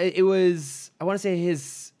 Like it was, I want to say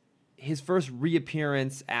his first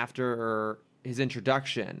reappearance after his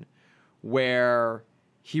introduction, where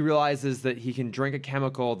he realizes that he can drink a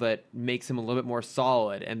chemical that makes him a little bit more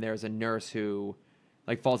solid, and there's a nurse who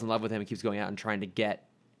like falls in love with him and keeps going out and trying to get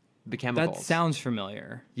the chemicals. That sounds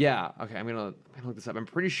familiar. Yeah. Okay, I'm gonna look this up. I'm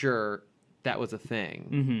pretty sure that was a thing.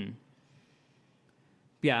 Mm-hmm.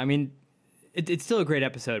 Yeah, I mean, it's still a great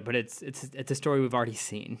episode, but it's a story we've already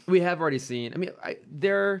seen. We have already seen. I mean,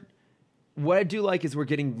 what I do like is we're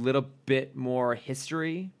getting a little bit more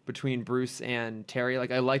history between Bruce and Terry.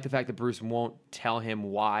 Like, I like the fact that Bruce won't tell him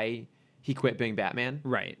why he quit being Batman.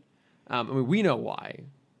 Right. I mean, we know why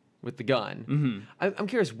with the gun. Mm-hmm. I'm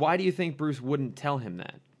curious, why do you think Bruce wouldn't tell him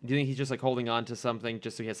that? Do you think he's just like holding on to something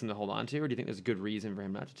just so he has something to hold on to? Or do you think there's a good reason for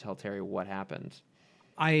him not to tell Terry what happened?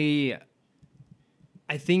 I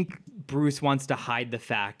think Bruce wants to hide the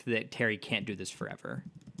fact that Terry can't do this forever.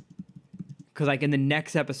 Because like in the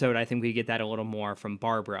next episode, I think we get that a little more from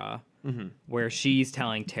Barbara, where she's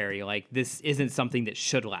telling Terry, like, this isn't something that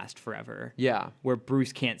should last forever. Yeah. Where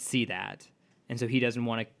Bruce can't see that. And so he doesn't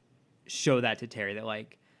want to show that to Terry, that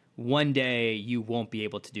like, one day you won't be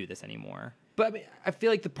able to do this anymore. But I mean, I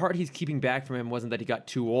feel like the part he's keeping back from him wasn't that he got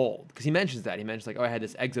too old. Because he mentions that. He mentions like, oh, I had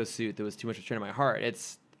this exosuit that was too much of a strain on my heart.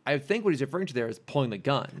 I think what he's referring to there is pulling the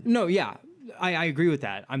gun. No, yeah. I agree with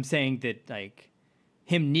that. I'm saying that like,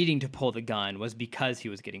 him needing to pull the gun was because he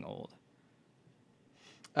was getting old.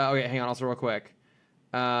 Okay, hang on. Also, real quick.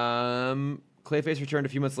 Clayface returned a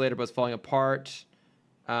few months later, but was falling apart.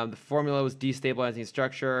 The formula was destabilizing his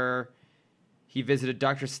structure. He visited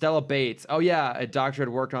Dr. Stella Bates. Oh, yeah, a doctor had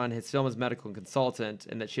worked on his film as medical consultant,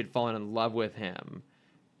 and that she had fallen in love with him.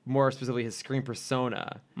 More specifically, his screen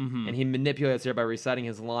persona. Mm-hmm. And he manipulates her by reciting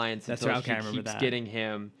his lines until she keeps getting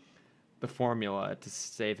him the formula to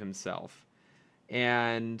save himself.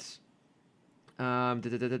 And amplify.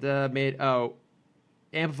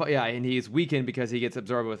 Yeah, and he's weakened because he gets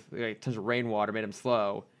absorbed with like, tons of rainwater, made him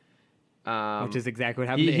slow. Which is exactly what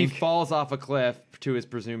happened to He Inque. falls off a cliff to his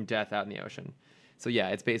presumed death out in the ocean. So yeah,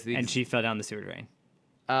 it's basically... And she fell down the sewer drain.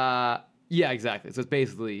 Yeah, exactly. So it's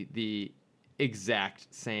basically the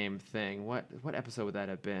exact same thing. What episode would that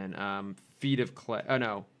have been? Feet of Clay... Oh,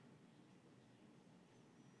 no.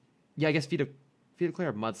 Yeah, I guess Feet of Clay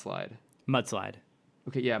or Mudslide? Mudslide.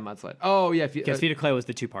 Okay, yeah, Mudslide. Oh, yeah. Feet of Clay was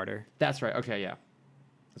the two-parter. That's right. Okay, yeah.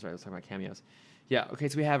 That's right. Let's talk about cameos. Yeah, okay,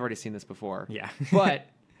 so we have already seen this before. Yeah. But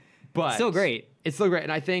still great. It's still great.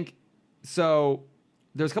 And I think... So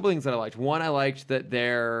there's a couple things that I liked. One, I liked that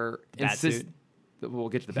they're... We'll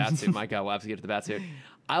get to the bat suit. My God, we'll absolutely get to the bat suit.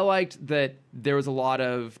 I liked that there was a lot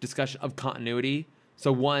of discussion of continuity.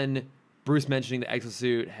 So one, Bruce mentioning the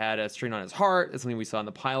exosuit had a strain on his heart. That's something we saw in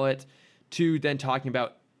the pilot. Two, then talking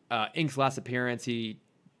about Inque's last appearance.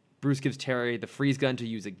 Bruce gives Terry the freeze gun to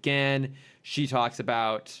use again. She talks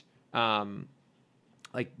about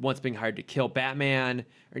like once being hired to kill Batman,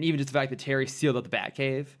 and even just the fact that Terry sealed up the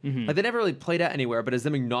Batcave. Mm-hmm. Like they never really played out anywhere, but as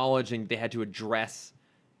them acknowledging they had to address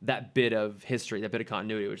that bit of history, that bit of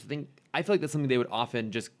continuity, which I feel like that's something they would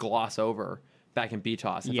often just gloss over back in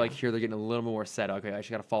BTOS. I feel like here they're getting a little more set. Okay, I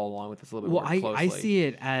actually got to follow along with this a little bit more closely. I see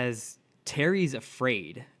it as Terry's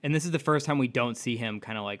afraid, and this is the first time we don't see him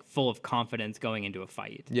kind of like full of confidence going into a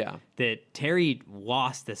fight. Yeah. That Terry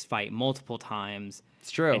lost this fight multiple times. It's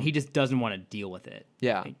true. And he just doesn't want to deal with it.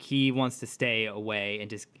 Yeah. Like he wants to stay away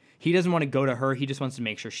and he doesn't want to go to her. He just wants to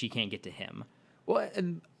make sure she can't get to him. Well,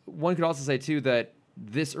 and one could also say too that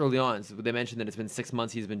this early on. So they mentioned that it's been 6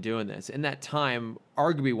 months he's been doing this. In that time,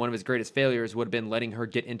 arguably one of his greatest failures would have been letting her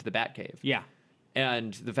get into the Batcave. Yeah.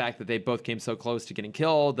 And the fact that they both came so close to getting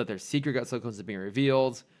killed, that their secret got so close to being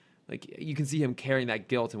revealed. Like, you can see him carrying that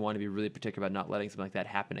guilt and wanting to be really particular about not letting something like that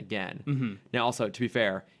happen again. Mm-hmm. Now, also, to be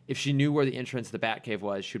fair, if she knew where the entrance to the Batcave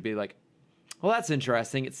was, she'd be like, well, that's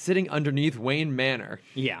interesting. It's sitting underneath Wayne Manor.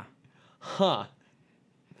 Yeah. Huh.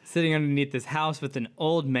 Sitting underneath this house with an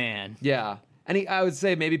old man. Yeah. And I would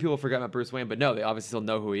say maybe people forgot about Bruce Wayne, but no, they obviously still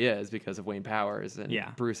know who he is because of Wayne Powers. And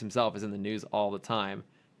Bruce himself is in the news all the time.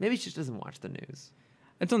 Maybe she just doesn't watch the news.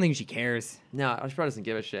 I don't think she cares. No, she probably doesn't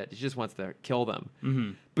give a shit. She just wants to kill them.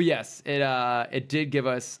 Mm-hmm. But yes, it did give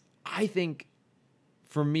us, I think,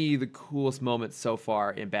 for me, the coolest moment so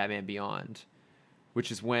far in Batman Beyond,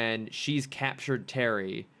 which is when she's captured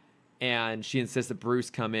Terry and she insists that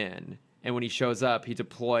Bruce come in. And when he shows up, he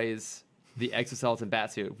deploys the exoskeleton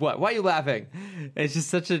batsuit. What? Why are you laughing? It's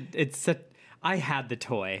just I had the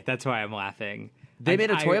toy. That's why I'm laughing. They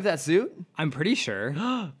made a toy of that suit? I'm pretty sure.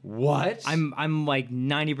 What? I'm like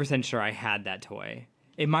 90% sure I had that toy.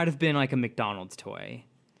 It might have been like a McDonald's toy.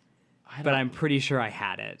 But I'm pretty sure I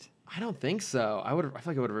had it. I don't think so. I feel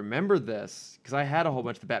like I would have remembered this because I had a whole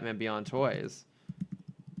bunch of the Batman Beyond toys.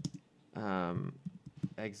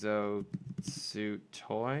 Exo suit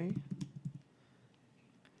toy.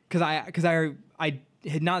 Because I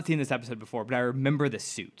had not seen this episode before, but I remember the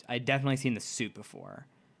suit. I'd definitely seen the suit before.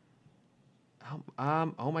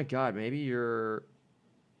 Oh my God, maybe you're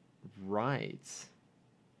right.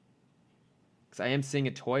 Because I am seeing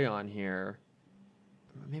a toy on here.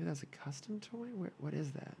 Maybe that's a custom toy? What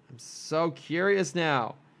is that? I'm so curious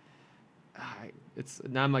now.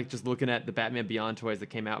 Now I'm like just looking at the Batman Beyond toys that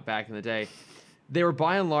came out back in the day. They were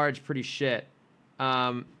by and large pretty shit.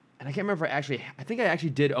 And I can't remember if I think I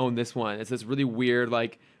actually did own this one. It's this really weird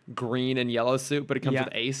like green and yellow suit, but it comes with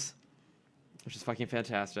Ace, which is fucking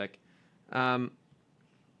fantastic.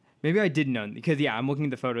 Maybe I didn't own because I'm looking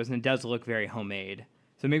at the photos and it does look very homemade.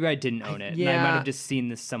 So maybe I didn't own it. And I might have just seen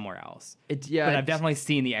this somewhere else. But I've definitely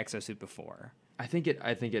seen the exosuit before. I think it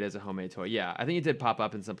is a homemade toy. Yeah, I think it did pop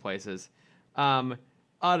up in some places. I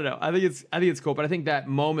don't know. I think it's cool, but I think that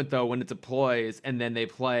moment though when it deploys and then they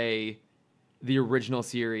play the original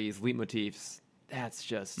series leitmotifs, that's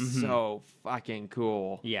just so fucking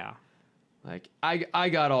cool. Yeah. Like I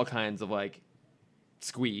got all kinds of like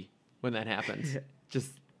squee when that happened.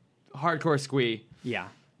 Just hardcore squee. Yeah.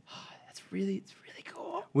 It's really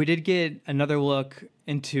cool. We did get another look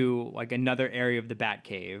into like another area of the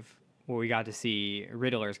Batcave where we got to see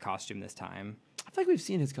Riddler's costume this time. I feel like we've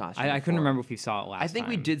seen his costume. I couldn't remember if we saw it last time. I think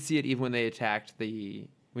we did see it even when they attacked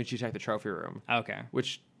when she attacked the trophy room. Okay.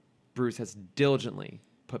 Which Bruce has diligently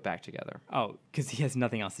put back together. Oh, because he has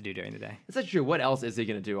nothing else to do during the day. That's not true. What else is he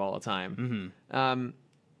going to do all the time? Mm-hmm.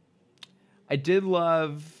 I did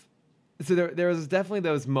love... So there was definitely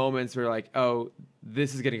those moments where like, oh,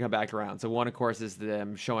 this is going to come back around. So one, of course, is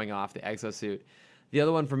them showing off the exosuit. The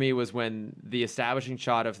other one for me was when the establishing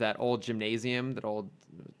shot of that old gymnasium, that old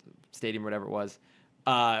stadium, whatever it was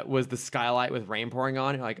the skylight with rain pouring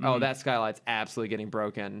on. You're like, oh, that skylight's absolutely getting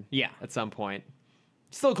broken. Yeah. At some point.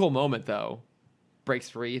 Still a cool moment, though. Breaks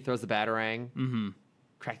free, throws the batarang. Mm-hmm.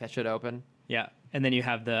 Crack that shit open. Yeah. And then you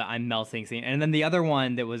have the I'm melting scene. And then the other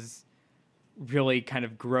one that was really kind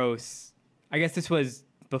of gross. I guess this was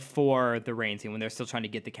before the rain scene when they're still trying to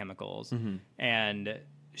get the chemicals. Mm-hmm. And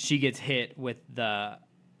she gets hit with the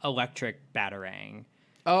electric batarang.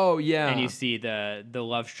 Oh, yeah. And you see the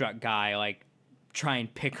love-struck guy, like, try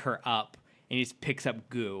and pick her up. And he just picks up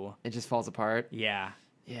goo. It just falls apart. Yeah.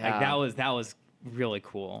 Yeah. Like, that was really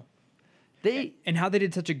cool. And how they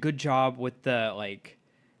did such a good job with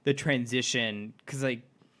the transition. Because, like,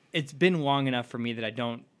 it's been long enough for me that I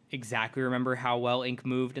don't exactly remember how well Inque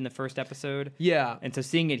moved in the first episode. Yeah. And so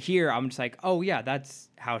seeing it here, I'm just like, oh, yeah, that's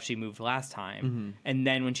how she moved last time. Mm-hmm. And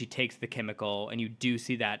then when she takes the chemical and you do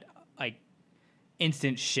see that, like,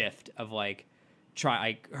 instant shift of, like,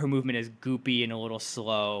 her movement is goopy and a little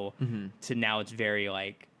slow to now it's very,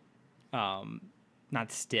 like,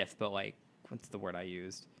 not stiff, but, like, what's the word I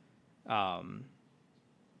used?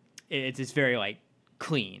 It's just very, like,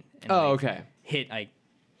 clean. And, okay. Hit, like,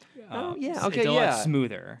 yeah, okay, it's a lot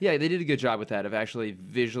smoother. Yeah, they did a good job with that of actually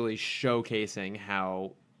visually showcasing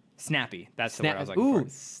how snappy. That's the word I was looking for.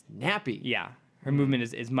 Snappy. Yeah, her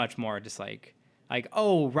movement is much more just like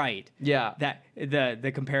oh right. Yeah. That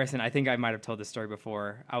the comparison. I think I might have told this story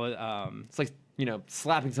before. I was it's like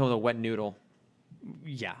slapping someone with a wet noodle.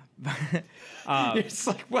 Yeah. It's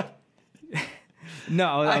like what? No,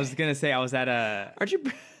 I was gonna say I was at a. Aren't you?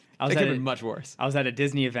 That could have been much worse. I was at a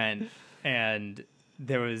Disney event and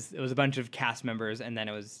it was a bunch of cast members, and then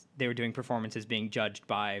they were doing performances being judged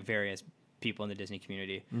by various people in the Disney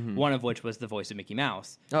community. One of which was the voice of Mickey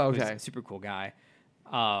Mouse. Oh, who's okay. a super cool guy.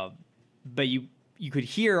 But you could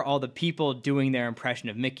hear all the people doing their impression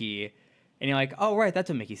of Mickey, and you're like, oh right, that's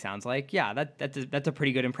what Mickey sounds like. Yeah, that's a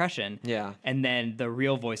pretty good impression. Yeah. And then the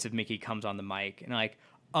real voice of Mickey comes on the mic, and you're like,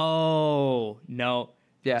 oh no,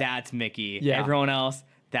 that's Mickey. Yeah. Everyone else,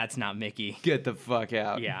 that's not Mickey. Get the fuck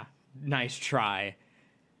out. Yeah, nice try.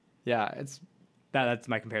 Yeah, That's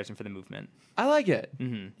my comparison for the movement. I like it.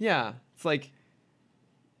 Mm-hmm. Yeah, it's like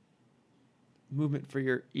movement for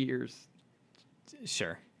your ears.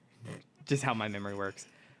 Sure. Just how my memory works.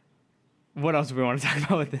 What else do we want to talk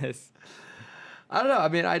about with this? I don't know. I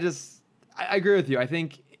mean, I agree with you. I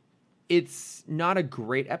think it's not a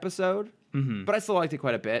great episode, but I still liked it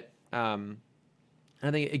quite a bit. I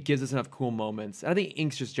think it gives us enough cool moments. And I think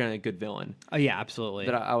Inque's just generally a good villain. Oh yeah, absolutely.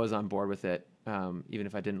 That I was on board with it, even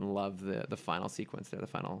if I didn't love the final sequence there, the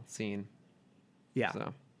final scene. Yeah.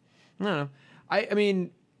 So, I don't know. I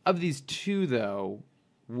mean, of these two, though,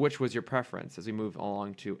 which was your preference as we move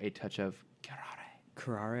along to A Touch of Curaré?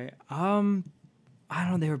 Curaré? I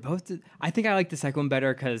don't know. They were both... I think I liked the second one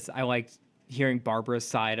better because I liked hearing Barbara's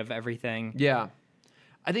side of everything. Yeah.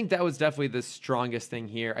 I think that was definitely the strongest thing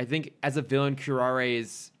here. I think as a villain, Curaré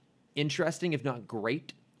is interesting, if not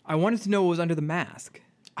great. I wanted to know what was under the mask.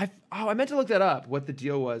 I meant to look that up, what the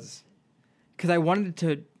deal was. Because I wanted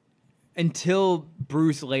to... Until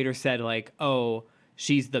Bruce later said, like, oh,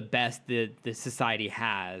 she's the best the society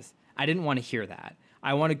has. I didn't want to hear that.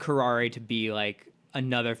 I wanted Curaré to be, like,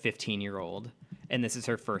 another 15-year-old, and this is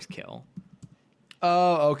her first kill.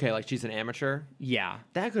 Oh, okay. Like she's an amateur? Yeah.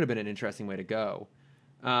 That could have been an interesting way to go.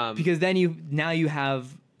 Because then you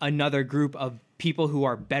have another group of people who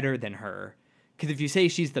are better than her. Because if you say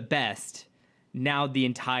she's the best, now the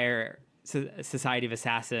entire society of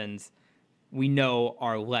assassins we know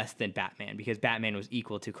are less than Batman, because Batman was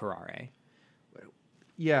equal to Curaré.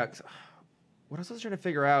 Yeah. What else I was trying to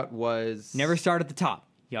figure out was... Never start at the top.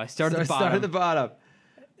 Yeah, I start at the bottom. Start at the bottom.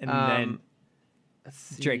 And then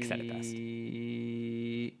let's Drake said it best.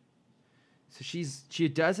 So she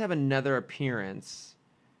does have another appearance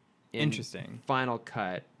in Interesting. Final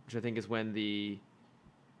Cut, which I think is when the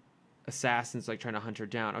assassins like trying to hunt her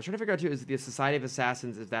down. I was trying to figure out too, is the Society of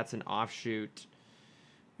Assassins, if that's an offshoot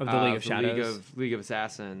of the League of Shadows? League of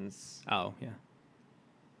Assassins. Oh, yeah.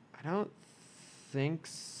 I don't think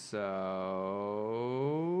so.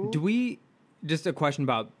 Do we... Just a question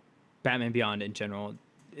about Batman Beyond in general.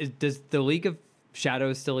 Does the League of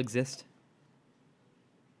Shadows still exist?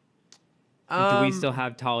 Do we still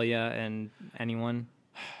have Talia and anyone?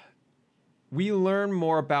 We learn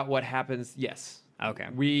more about what happens. Yes. Okay.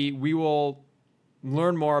 We will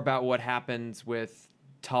learn more about what happens with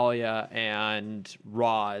Talia and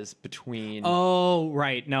Roz between. Oh,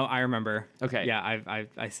 right. No, I remember. Okay. Yeah,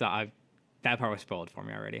 I saw that part was spoiled for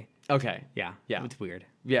me already. Okay. Yeah. Yeah. It's weird.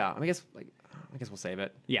 Yeah. I guess we'll save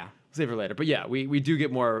it. Yeah. We'll save it for later. But yeah, we do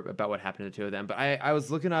get more about what happened to the two of them. But I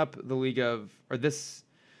was looking up this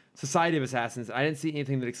Society of Assassins. I didn't see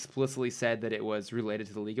anything that explicitly said that it was related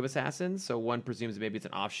to the League of Assassins. So one presumes maybe it's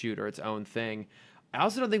an offshoot or its own thing. I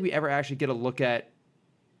also don't think we ever actually get a look at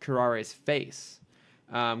Curare's face.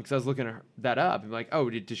 Because I was looking that up. I'm like, oh,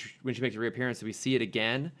 when she makes a reappearance, did we see it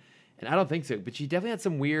again? And I don't think so. But she definitely had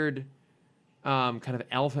some weird kind of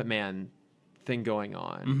Elephant Man thing going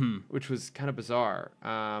on, which was kind of bizarre.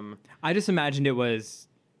 I just imagined it was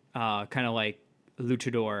kind of like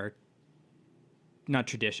luchador, not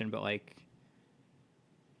tradition, but like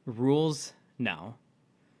rules. No.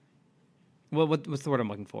 What's the word I'm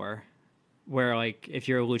looking for? Where like if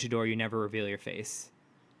you're a luchador, you never reveal your face.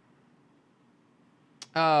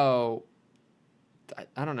 Oh,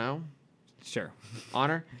 I don't know. Sure.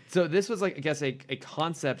 Honor. So this was like, I guess, a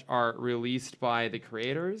concept art released by the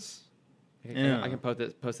creators. I can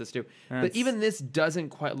post this too. But even this doesn't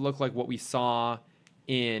quite look like what we saw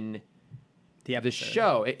in the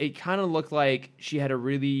show. It kind of looked like she had a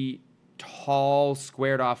really tall,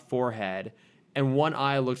 squared off forehead, and one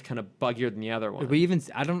eye looked kind of buggier than the other one.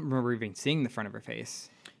 I don't remember even seeing the front of her face.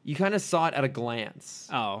 You kind of saw it at a glance.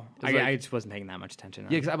 Oh, I just wasn't paying that much attention.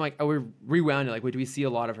 Yeah, because I'm like, we rewound it. Like, wait, do we see a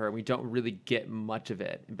lot of her? And we don't really get much of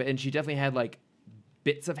it. And she definitely had like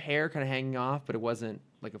bits of hair kind of hanging off, but it wasn't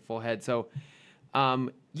like a full head. So,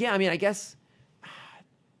 yeah, I mean, I guess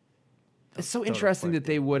it's so interesting that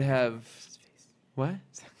they would have. What?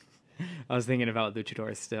 I was thinking about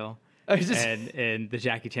luchadors still. And in the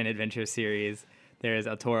Jackie Chan Adventure series, there's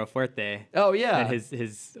El Toro Fuerte. Oh, yeah. And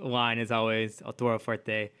his line is always, El Toro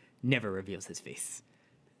Fuerte never reveals his face.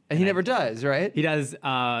 And he never does, right? He does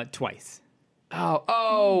twice.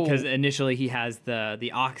 Oh. Because initially he has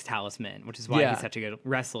the ox talisman, which is why Yeah. he's such a good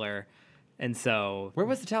wrestler. And so Where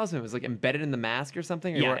was the talisman? It was like embedded in the mask or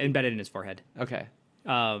something? Or yeah, where- embedded in his forehead. Okay.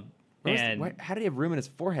 Uh, Where was and how did he have room in his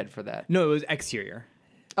forehead for that? no, it was exterior.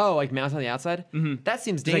 Oh, like mounted on the outside? Mm-hmm. That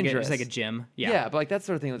seems Just dangerous. like a gym. Yeah. Yeah, but like that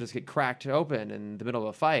sort of thing will just get cracked open in the middle of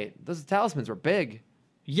a fight. Those talismans were big.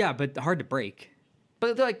 Yeah, but hard to break.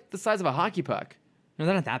 But they're like the size of a hockey puck. No,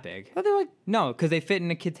 they're not that big. But they're like, No, because they fit in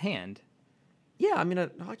a kid's hand. yeah, I mean, a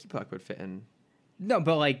hockey puck would fit in. No,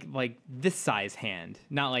 but like this size hand,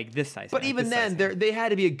 not like this size. But hand, even this size then, hand. they had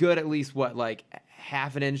to be a good at least, what, like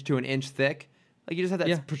half an inch to an inch thick? Like you just have that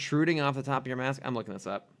Yeah. protruding off the top of your mask. I'm looking this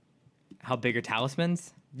up. How big are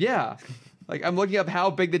talismans? Yeah. Like I'm looking up how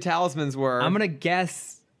big the talismans were. I'm gonna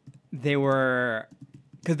guess they were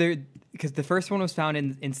because the first one was found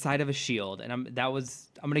inside of a shield, and I'm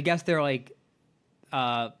gonna guess they're like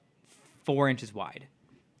 4 inches wide.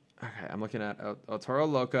 Okay, I'm looking at El Toro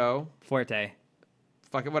Loco. Fuerte.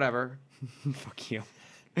 Fuck it, whatever. Fuck you.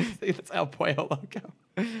 It's El Pollo Loco.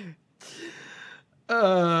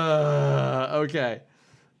 Okay.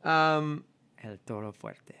 El Toro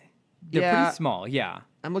Fuerte. They're Yeah. pretty small. Yeah.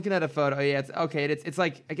 I'm looking at a photo. Yeah, it's okay. It's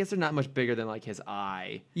like I guess they're not much bigger than like his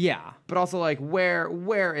eye, Yeah. but also like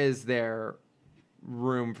where is there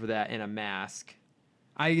room for that in a mask?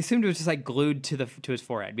 I assumed it was just like glued to his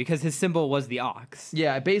forehead because his symbol was the ox,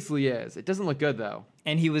 Yeah, it basically is. It doesn't look good though.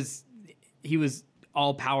 and he was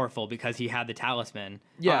all powerful because he had the talisman.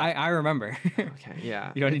 Yeah. I remember. Okay,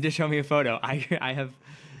 yeah. You don't need to show me a photo. I have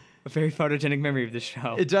a very photogenic memory of this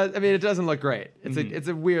show. It does. I mean, it doesn't look great. It's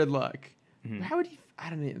a weird look. How would he? I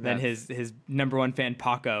don't know. Then his number one fan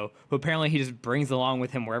Paco, who apparently he just brings along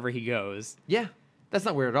with him wherever he goes. Yeah, that's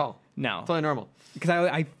not weird at all. No, Totally normal. because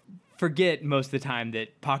I forget most of the time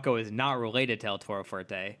that Paco is not related to El Toro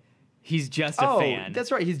Fuerte. He's just a fan.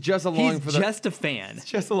 That's right. He's just along He's for just a fan.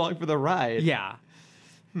 just along for the ride. Yeah.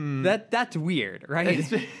 That's weird, right?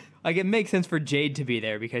 Like it makes sense for Jade to be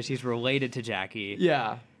there because she's related to Jackie.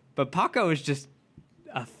 Yeah. But Paco is just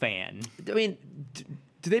a fan. I mean,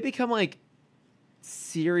 do they become like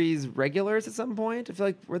series regulars at some point? I feel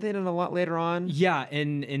like were they in a lot later on? Yeah,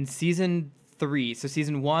 in season 3. So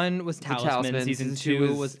season 1 was Talisman. Talisman. Season Season 2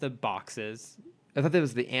 2 was the boxes. I thought that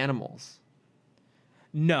was the animals.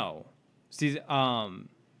 No. Season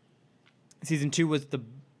 2 was the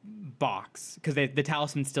box because the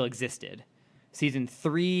talisman still existed. Season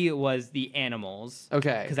 3 was the animals.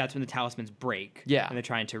 Okay. Because that's when the talismans break. Yeah. And they're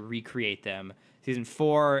trying to recreate them. Season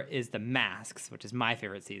 4 is the masks, which is my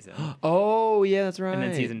favorite season. Oh yeah, that's right. And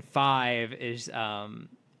then season 5 is oh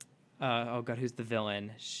god, who's the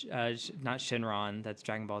villain? Not Shinron. That's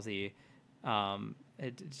Dragon Ball Z.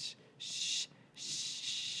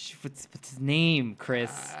 What's his name,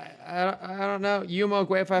 Chris? I don't know. Yumo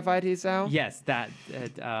Guefai Sao? Yes, that.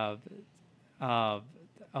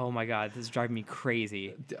 Oh my god, this is driving me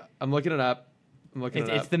crazy. I'm looking it up.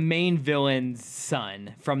 It's the main villain's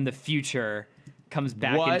son from the future, comes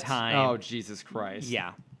back in time. Oh Jesus Christ!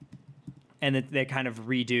 Yeah. And they kind of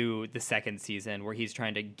redo the second season where he's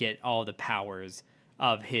trying to get all the powers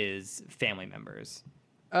of his family members.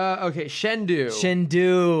 Okay, Shendu.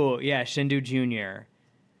 Shendu. Yeah, Shendu Jr.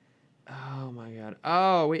 Oh my god.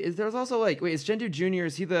 Oh wait, there's also like is Shendu Jr.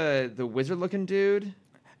 Is he the wizard looking dude?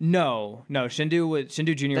 No.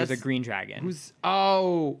 Shendu Jr. was a green dragon.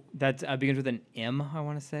 That begins with an M, I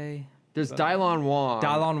want to say. There's Dylon Wong.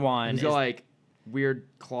 Dylon Wong. He's got like weird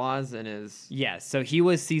claws in his. Yes, so he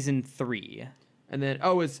was season 3. And then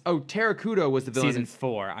Terracudo was the villain. Season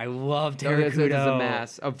 4. I love Terracudo. Terracudo. There's a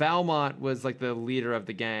mass. Valmont was like the leader of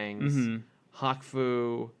the gangs.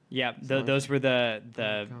 Hakfu. Yeah, those were the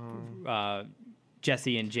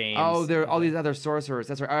Jesse and James. Oh, there are all these other sorcerers.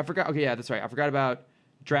 That's right. I forgot. Okay, yeah, that's right. I forgot about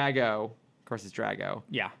Drago. Of course, it's Drago.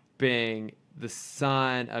 Yeah. Being the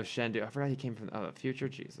son of Shendu. I forgot he came from the future.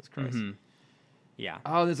 Jesus Christ. Yeah.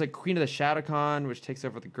 Oh, there's like Queen of the Shadowcon, which takes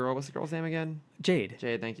over the girl. What's the girl's name again? Jade.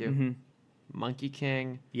 Jade, thank you. Monkey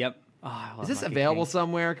King. Yep. Oh, I love Is this Monkey available King.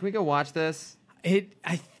 somewhere? Can we go watch this?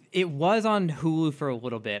 It was on Hulu for a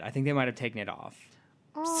little bit. I think they might have taken it off.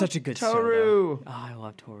 Such a good show. Toru. Though. Oh, I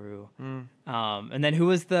love Toru. And then who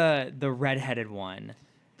was the redheaded one?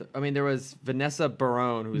 I mean, there was Vanessa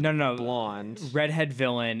Barone, who's No. blonde. Redhead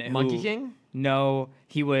villain. Monkey King? No,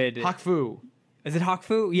 he would. Hakfu. Is it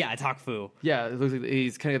Hakfu? Yeah, it's Hakfu. Yeah, it looks like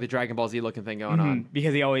he's kind of got the Dragon Ball Z looking thing going on.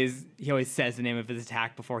 Because he always says the name of his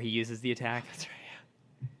attack before he uses the attack. That's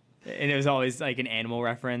right. And it was always like an animal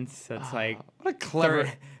reference. So it's like What a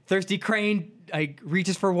clever. thirsty crane like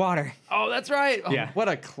reaches for water. Oh, that's right. Oh, Yeah. What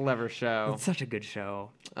a clever show. It's such a good show.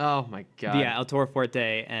 Oh my god. But yeah, El Toro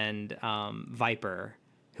Fuerte and Viper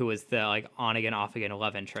who was the like on again, off again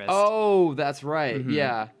love interest. Oh, that's right. Mm-hmm.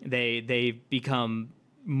 Yeah. They become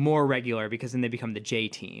more regular because then they become the J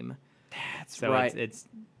team. That's right. It's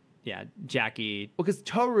Jackie. Well, because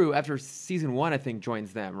Toru, after season 1, I think,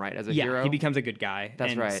 joins them, right, as a hero. He becomes a good guy.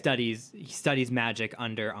 That's right. He studies magic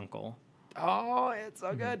under Uncle. Oh, it's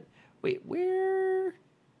so good. Wait, where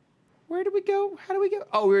did we go? How did we go?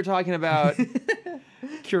 Oh, we were talking about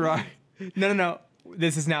Curaré. No.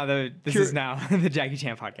 This is now the Jackie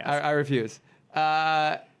Chan podcast. I refuse.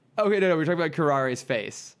 Okay, no, we're talking about Kurare's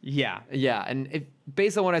face. Yeah. Yeah, and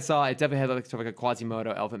based on what I saw, it definitely had like sort of like a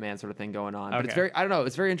Quasimodo Elephant Man sort of thing going on. But it's very, I don't know,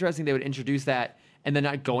 it's very interesting they would introduce that and then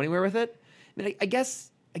not go anywhere with it. I mean, I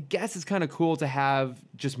guess it's kind of cool to have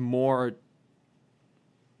just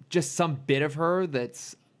some bit of her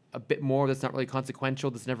that's a bit more that's not really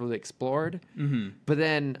consequential, that's never really explored. Mm-hmm. But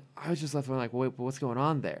then I was just left like, well, wait, but what's going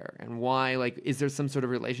on there? And why, like, is there some sort of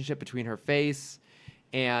relationship between her face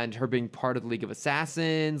and her being part of the League of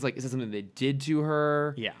Assassins? Like, is this something they did to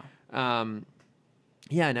her? Yeah.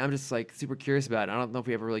 Yeah, and I'm just, like, super curious about it. I don't know if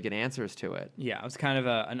we ever really get answers to it. Yeah, it was kind of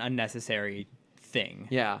an unnecessary thing.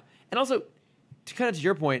 Yeah. And also, to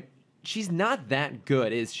your point, she's not that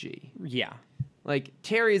good, is she? Yeah. Like,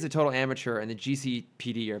 Terry is a total amateur, and the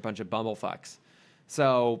GCPD are a bunch of bumblefucks.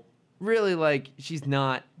 So, really, like, she's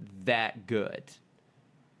not that good.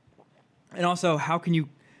 And also, how can you...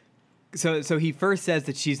 So he first says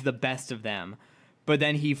that she's the best of them, but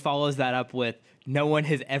then he follows that up with, no one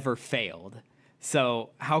has ever failed. So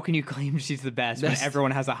how can you claim she's the best when everyone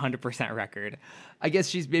has a 100% record? I guess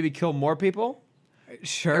she's maybe killed more people?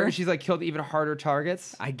 Sure. Or she's, like, killed even harder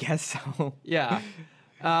targets? I guess so. Yeah.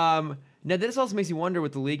 Now, this also makes you wonder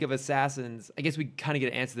with the League of Assassins. I guess we kind of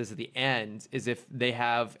get to answer this at the end, is if they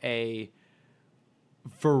have a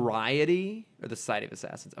variety, or the Society of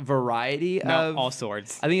Assassins, a variety of... all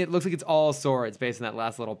swords. I think it looks like it's all swords based on that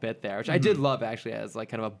last little bit there, which I did love, actually, as like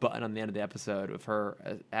kind of a button on the end of the episode of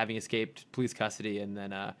her having escaped police custody and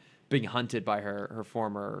then being hunted by her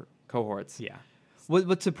former cohorts. Yeah.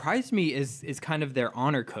 What surprised me is kind of their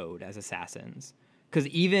honor code as assassins. Because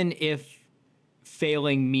even if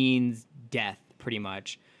failing means death, pretty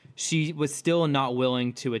much, she was still not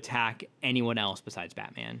willing to attack anyone else besides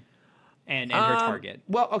Batman and her target.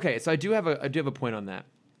 Well, okay, so I do have a point on that.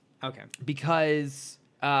 Okay. Because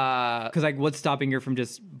like, what's stopping her from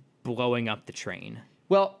just blowing up the train?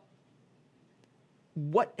 Well,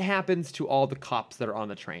 what happens to all the cops that are on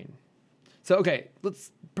the train? So, okay,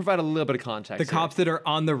 let's provide a little bit of context. The cops that are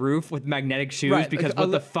on the roof with magnetic shoes, right, because what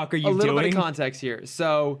the fuck are you doing? A little bit of context here.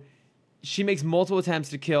 So, she makes multiple attempts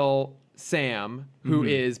to kill Sam, who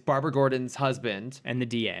is Barbara Gordon's husband. And the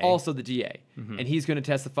DA. Also the DA. Mm-hmm. And he's going to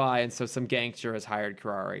testify, and so some gangster has hired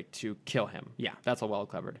Curaré to kill him. Yeah. That's all well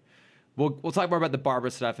covered. We'll talk more about the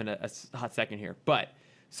Barbara stuff in a hot second here. But,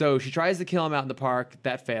 so she tries to kill him out in the park.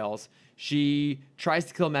 That fails. She tries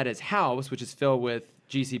to kill him at his house, which is filled with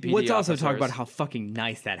GCPD Let's also officers. talk about how fucking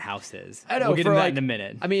nice that house is. I know. We'll get into that in a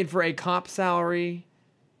minute. I mean, for a cop salary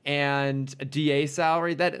and a DA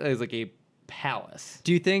salary, that is like a palace.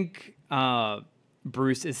 Do you think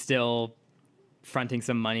Bruce is still fronting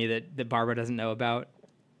some money that Barbara doesn't know about?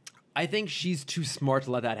 I think she's too smart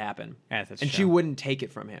to let that happen. Yeah, that's and true. she wouldn't take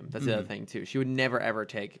it from him. That's the other thing, too. She would never, ever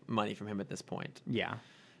take money from him at this point. Yeah.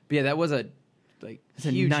 But yeah, that was a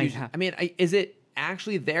huge, nice huge... I mean, is it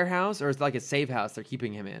actually their house, or is it like a safe house they're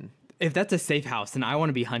keeping him in? If that's a safe house, then I want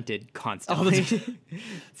to be hunted constantly.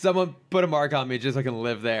 Someone put a mark on me just so I can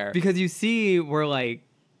live there. Because you see,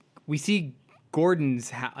 we see Gordon's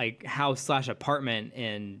house/apartment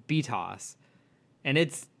in BTOS, and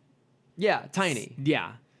it's tiny.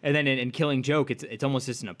 Yeah, and then in Killing Joke, it's almost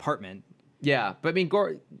just an apartment. Yeah, but I mean,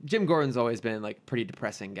 Jim Gordon's always been like pretty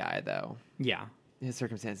depressing guy, though. Yeah, his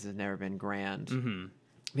circumstances have never been grand. Mm-hmm.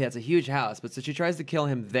 Yeah, it's a huge house, but so she tries to kill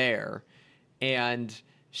him there, and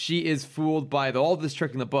she is fooled by all this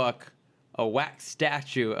trick in the book, a wax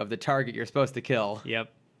statue of the target you're supposed to kill. Yep.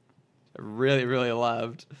 I really, really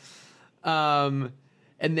loved. And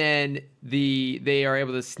then they are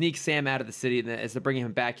able to sneak Sam out of the city, and as they're bringing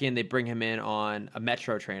him back in, they bring him in on a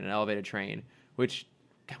metro train, an elevated train, which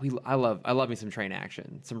I love me some train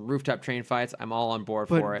action, some rooftop train fights. I'm all on board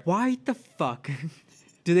for it. Why the fuck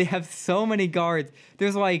do they have so many guards?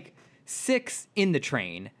 There's like 6 in the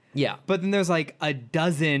train. Yeah, but then there's like a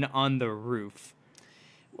dozen on the roof.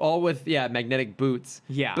 All with, magnetic boots.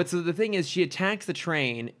 Yeah. But so the thing is, she attacks the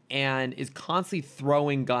train and is constantly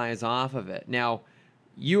throwing guys off of it. Now,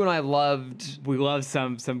 you and I We love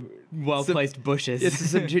some well-placed bushes. It's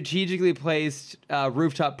some strategically placed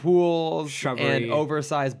rooftop pools Shrubbery. and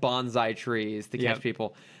oversized bonsai trees to catch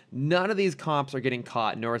people. none of these cops are getting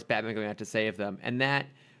caught, nor is Batman going out to save them. And that,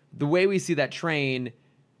 the way we see that train,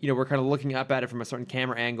 you know, we're kind of looking up at it from a certain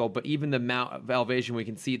camera angle, but even the amount of elevation we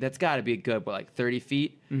can see, that's got to be a good, what, like 30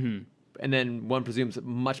 feet? Mm-hmm. And then one presumes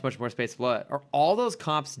much, much more space below it. Are all those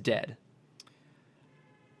cops dead?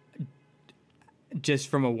 Just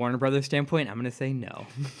from a Warner Brothers standpoint, I'm going to say no.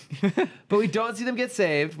 But we don't see them get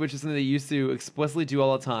saved, which is something they used to explicitly do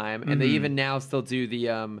all the time. And they even now still do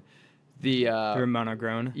the Romano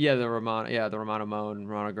groan. Yeah, the Romano moan,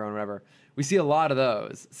 Romano groan, whatever. We see a lot of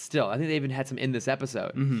those still. I think they even had some in this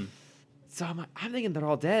episode. Mm-hmm. So I'm thinking they're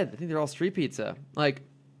all dead. I think they're all street pizza. Like,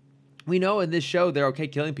 we know in this show they're okay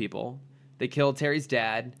killing people. They killed Terry's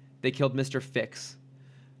dad. They killed Mr. Fix.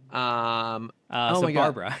 So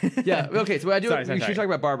Barbara. Yeah. Okay. So what I do. Sorry, we should talk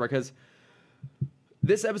about Barbara because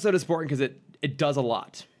this episode is important because it does a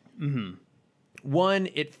lot. Mm-hmm. One,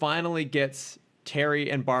 it finally gets Terry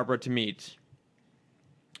and Barbara to meet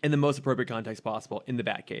in the most appropriate context possible in the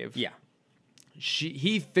Batcave. Yeah.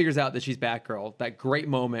 He figures out that she's Batgirl. That great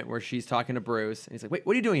moment where she's talking to Bruce and he's like, "Wait,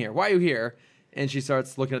 what are you doing here? Why are you here?" And she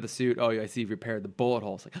starts looking at the suit. "Oh, I see you've repaired the bullet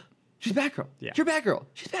hole." It's like, "She's Batgirl. Yeah. You're Batgirl.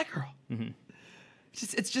 She's Batgirl." Mm-hmm.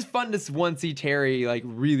 It's just fun to see Terry like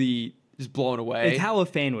really just blown away. It's how a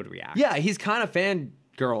fan would react. Yeah, he's kind of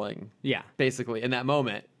fangirling. Yeah, basically in that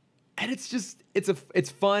moment, and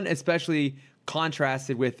it's fun, especially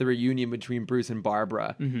contrasted with the reunion between Bruce and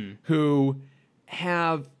Barbara, mm-hmm. who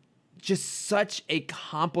have just such a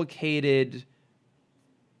complicated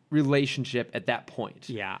relationship at that point.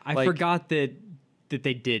 Yeah, I forgot that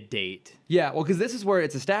they did date. Yeah, well, because this is where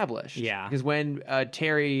it's established. Yeah. Because when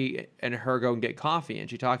Terry and her go and get coffee, and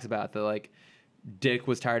she talks about the, like, Dick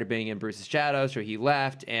was tired of being in Bruce's shadow, so he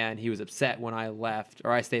left, and he was upset when I left,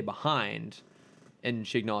 or I stayed behind. And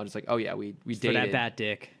she acknowledges, like, oh, yeah, we dated. For that Bat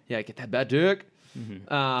Dick. Yeah, get that Bat Dick.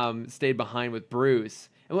 Mm-hmm. Stayed behind with Bruce.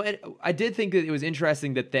 And I did think that it was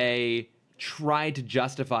interesting that they tried to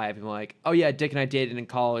justify it. People like, oh, yeah, Dick and I dated in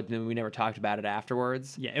college, and then we never talked about it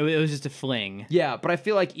afterwards. Yeah, it was just a fling. Yeah, but I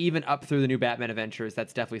feel like even up through the new Batman Adventures,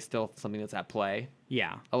 that's definitely still something that's at play.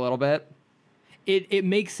 Yeah. A little bit. It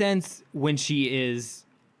makes sense when she is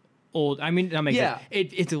old. I mean, that makes sense.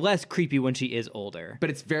 It's less creepy when she is older. But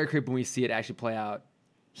it's very creepy when we see it actually play out.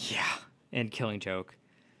 Yeah. And Killing Joke.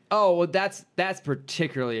 Oh, well, that's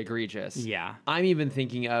particularly egregious. Yeah. I'm even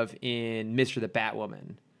thinking of in Mr. the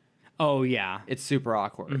Batwoman. Oh, yeah. It's super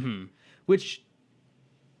awkward. Mm-hmm. Which,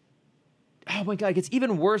 oh my God, it gets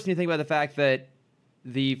even worse when you think about the fact that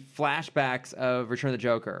the flashbacks of Return of the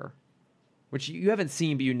Joker, which you haven't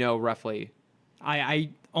seen, but you know roughly. I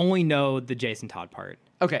only know the Jason Todd part.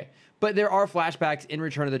 Okay, but there are flashbacks in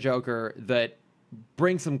Return of the Joker that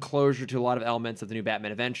bring some closure to a lot of elements of the new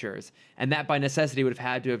Batman Adventures, and that by necessity would have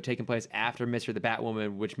had to have taken place after Mr. the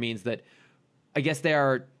Batwoman, which means that I guess they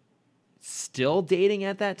are still dating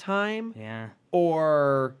at that time. Yeah.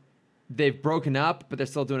 Or they've broken up, but they're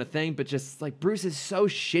still doing a thing. But just like Bruce is so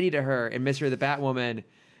shitty to her in Mystery of the Batwoman,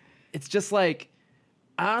 it's just like,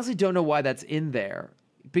 I honestly don't know why that's in there,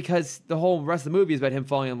 because the whole rest of the movie is about him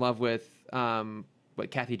falling in love with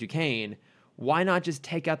Kathy Duquesne. Why not just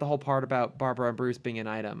take out the whole part about Barbara and Bruce being an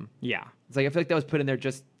item? Yeah. It's like, I feel like that was put in there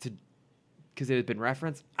just because it had been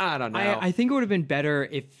referenced. I don't know. I think it would have been better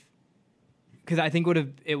if, because I think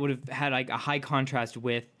it would have had like a high contrast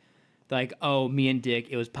with, like, oh, me and Dick,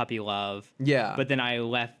 it was puppy love. Yeah. But then I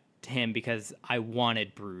left him because I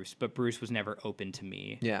wanted Bruce, but Bruce was never open to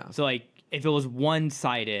me. Yeah. So like, if it was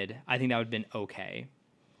one-sided, I think that would have been okay.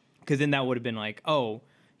 Because then that would have been like, oh,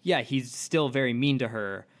 yeah, he's still very mean to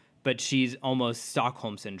her, but she's almost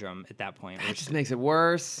Stockholm Syndrome at that point. That just makes it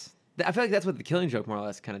worse. I feel like that's what the Killing Joke more or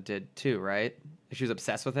less kind of did too, right? She was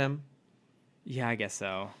obsessed with him. Yeah, I guess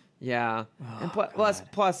so. Yeah. Oh, and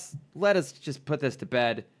plus, let us just put this to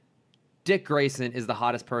bed. Dick Grayson is the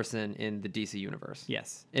hottest person in the DC universe.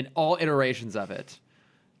 Yes. In all iterations of it.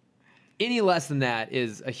 Any less than that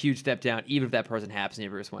is a huge step down, even if that person happens to be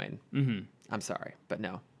Bruce Wayne. Mm-hmm. I'm sorry, but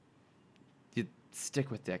no. You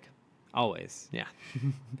stick with Dick. Always. Yeah.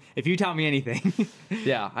 If you taught me anything.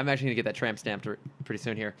 Yeah, I'm actually going to get that tramp stamped pretty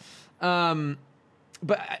soon here.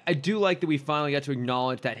 But I do like that we finally got to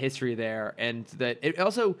acknowledge that history there, and that it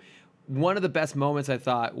also, one of the best moments I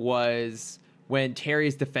thought was when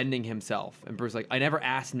Terry's defending himself, and Bruce's like, I never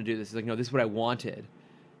asked him to do this. He's like, no, this is what I wanted.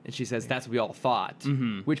 And she says, that's what we all thought,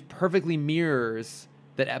 which perfectly mirrors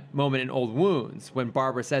that moment in Old Wounds when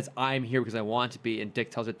Barbara says, I'm here because I want to be, and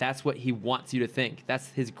Dick tells her that's what he wants you to think. That's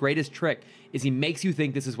his greatest trick, is he makes you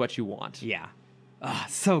think this is what you want. Yeah.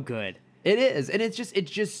 So good. It is, and it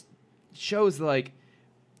just shows like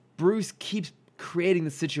Bruce keeps creating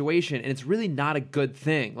the situation, and it's really not a good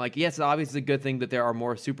thing. Like, yes, obviously it's a good thing that there are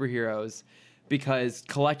more superheroes because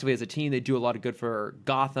collectively as a team, they do a lot of good for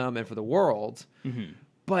Gotham and for the world. Mm-hmm.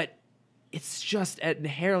 But it's just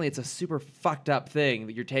inherently, it's a super fucked up thing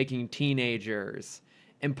that you're taking teenagers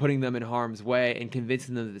and putting them in harm's way and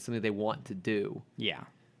convincing them that it's something they want to do. Yeah.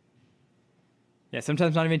 Yeah,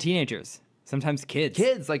 sometimes not even teenagers. Sometimes kids.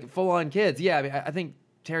 Kids, like full-on kids. Yeah, I mean, I think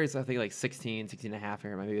Terry's, I think, like 16 and a half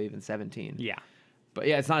here, maybe even 17. Yeah. But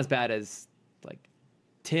yeah, it's not as bad as, like,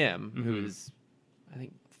 Timm, Mm-hmm. who's, I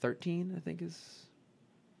think, 13, I think is...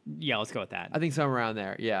 Yeah, let's go with that. I think somewhere around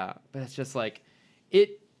there, yeah. But it's just, like,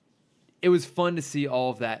 it was fun to see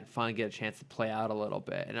all of that finally get a chance to play out a little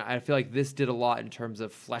bit. And I feel like this did a lot in terms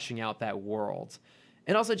of fleshing out that world.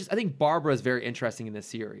 And also, just I think Barbara is very interesting in this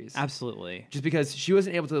series. Absolutely. Just because she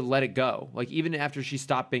wasn't able to let it go. Like, even after she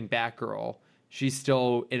stopped being Batgirl, she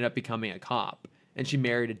still ended up becoming a cop. And she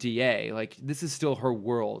married a DA. Like, this is still her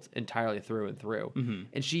world entirely through and through. Mm-hmm.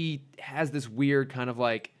 And she has this weird kind of,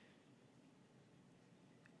 like,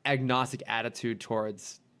 agnostic attitude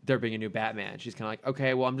towards there being a new Batman. She's kind of like,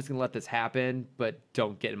 okay, well, I'm just going to let this happen, but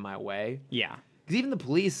don't get in my way. Yeah. Because even the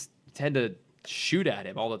police tend to shoot at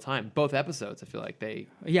him all the time. Both episodes, I feel like they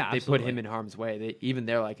put him in harm's way.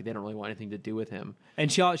 They're like, they don't really want anything to do with him.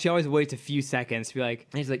 And she always waits a few seconds to be like,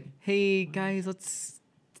 and he's like, hey guys, let's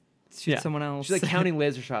shoot someone else. She's like counting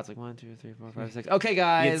laser shots, like 1, 2, 3, 4, 5, 6. Okay,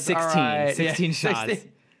 guys, 16, all right. 16 shots.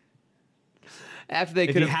 16. After they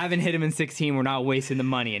if you haven't hit him in 16, we're not wasting the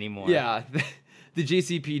money anymore. Yeah, the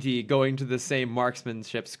GCPD going to the same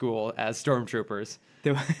marksmanship school as stormtroopers.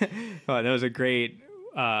 That was a great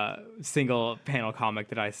single panel comic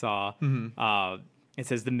that I saw. Mm-hmm. It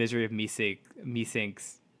says the misery of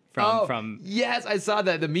Meeseeks from yes, I saw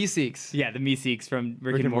that, the Meeseeks. Yeah, the Meeseeks from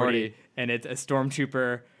Rick and Morty, and it's a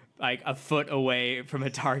stormtrooper like a foot away from a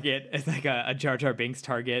target. It's like a Jar Jar Binks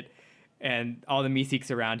target, and all the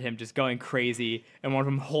Meeseeks around him just going crazy, and one of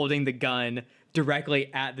them holding the gun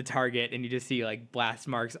directly at the target, and you just see like blast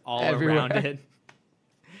marks all around it.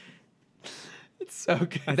 It's so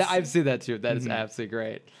good. I've seen that too. That is absolutely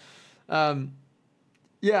great.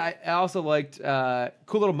 Yeah, I also liked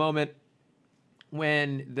cool little moment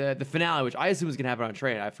when the finale, which I assume was gonna happen on a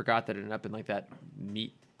train. I forgot that it ended up in like that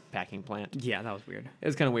meat packing plant. Yeah, that was weird. It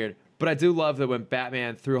was kind of weird. But I do love that when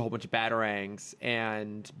Batman threw a whole bunch of batarangs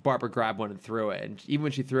and Barbara grabbed one and threw it. And even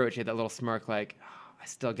when she threw it, she had that little smirk like, oh, I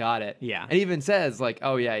still got it. Yeah. And even says like,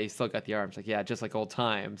 oh yeah, you still got the arms. Like, yeah, just like old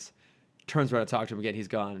times. Turns around to talk to him again. He's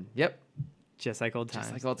gone. Yep. Just like old times.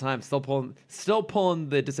 Just like old times. Still pulling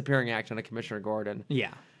the disappearing act on a Commissioner Gordon.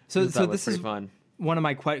 Yeah. So this is fun. One of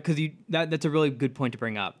my questions, because that's a really good point to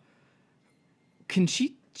bring up.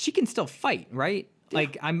 She can still fight, right? Yeah.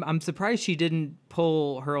 Like I'm surprised she didn't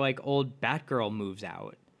pull her like old Batgirl moves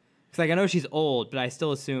out. Because like I know she's old, but I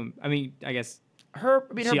still assume. I mean, I guess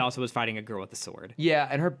she also was fighting a girl with a sword. Yeah,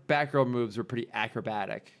 and her Batgirl moves were pretty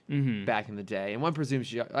acrobatic back in the day. And one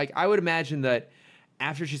presumes I would imagine that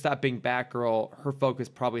after she stopped being Batgirl, her focus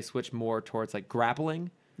probably switched more towards like grappling.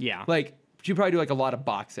 Yeah, like she'd probably do like a lot of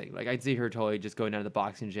boxing. Like I'd see her totally just going down to the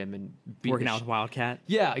boxing gym and working out with Wildcat.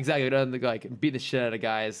 Yeah, exactly. Like beat the shit out of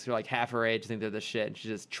guys who are like half her age, think they're the shit, and she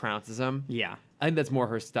just trounces them. Yeah, I think that's more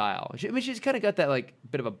her style. She's kind of got that like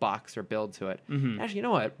bit of a boxer build to it. Actually, you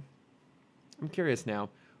know what? I'm curious now.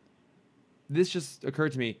 This just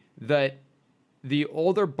occurred to me that the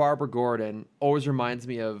older Barbara Gordon always reminds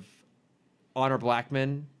me of Honor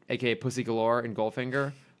Blackman, aka Pussy Galore in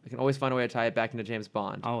Goldfinger. I can always find a way to tie it back into James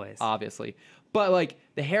Bond. Always. Obviously. But like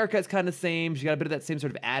the haircut's kind of the same. She's got a bit of that same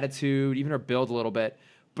sort of attitude, even her build a little bit.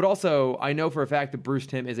 But also, I know for a fact that Bruce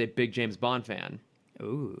Timm is a big James Bond fan.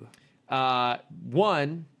 Ooh.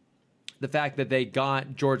 One, the fact that they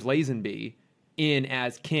got George Lazenby in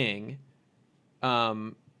as King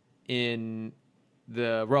in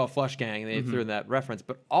the Royal Flush Gang. They threw in that reference.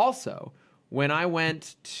 But also, when I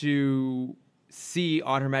went to see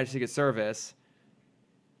On Her Majesty's Secret Service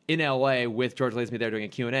in LA with George Lazenby there doing a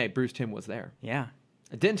Q&A, Bruce Timm was there. Yeah.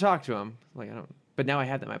 I didn't talk to him. But now I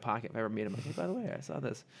have that in my pocket. If I ever meet him, I'm like, hey, by the way, I saw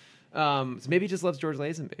this. So maybe he just loves George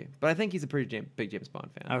Lazenby. But I think he's a pretty big James Bond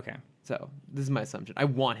fan. Okay. So this is my assumption. I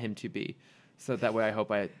want him to be. So that way I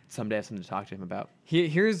hope I someday have something to talk to him about.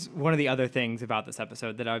 Here's one of the other things about this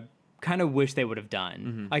episode that I kind of wish they would have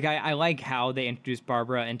done. Like I like how they introduced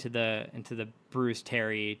Barbara into the Bruce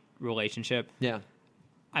Terry relationship. Yeah.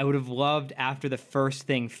 I would have loved after the first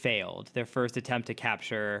thing failed, their first attempt to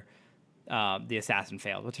capture the assassin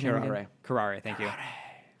failed. What's her name? Curaré. Thank you.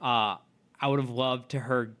 I would have loved to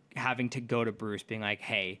her having to go to Bruce being like,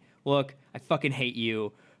 hey, look, I fucking hate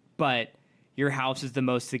you, but your house is the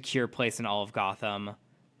most secure place in all of Gotham.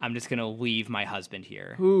 I'm just gonna leave my husband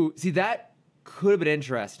here. Ooh, see, that could have been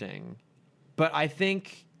interesting, but I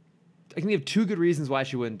think I can give two good reasons why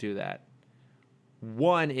she wouldn't do that.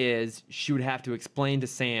 One is she would have to explain to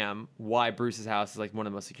Sam why Bruce's house is like one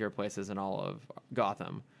of the most secure places in all of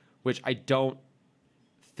Gotham, which I don't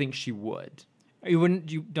think she would. You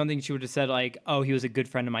don't think she would have said like, "Oh, he was a good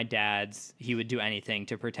friend of my dad's. He would do anything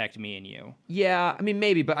to protect me and you." Yeah, I mean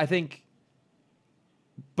maybe, but I think,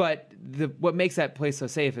 but what makes that place so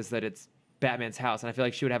safe is that it's Batman's house, and I feel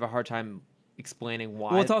like she would have a hard time explaining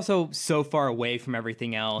why. Well, it's also so far away from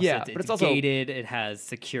everything else. Yeah, it's but it's also gated. It has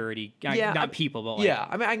security. Yeah, Not people, but like yeah.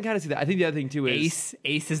 I mean, I can kind of see that. I think the other thing too is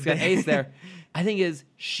Ace is got there. Ace there. I think is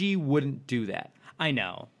she wouldn't do that. I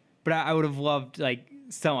know, but I would have loved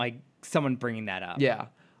someone bringing that up. Yeah.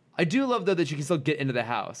 I do love though that she can still get into the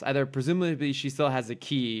house. Either presumably she still has a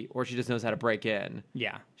key, or she just knows how to break in.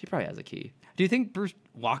 Yeah. She probably has a key. Do you think Bruce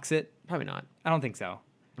locks it? Probably not. I don't think so.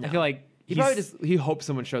 No. I feel like he hopes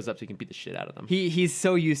someone shows up so he can beat the shit out of them. He's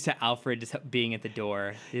so used to Alfred just being at the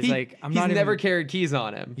door. He's like, he's never carried keys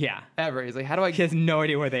on him. Yeah. Ever. He's like, how do I? He has no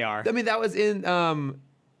idea where they are. I mean, that was in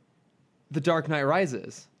The Dark Knight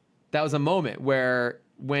Rises. That was a moment where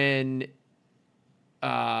when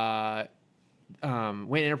Wayne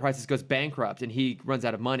Enterprises goes bankrupt and he runs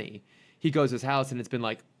out of money, he goes to his house and it's been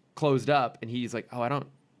like closed up, and he's like, oh, I don't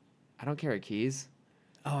carry keys.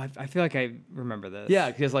 Oh, I feel like I remember this. Yeah,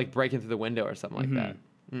 because like breaking through the window or something like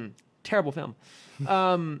that. Terrible film.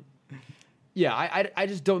 Yeah, I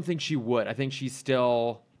just don't think she would. I think she's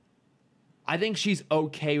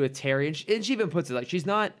okay with Terry, and she even puts it like she's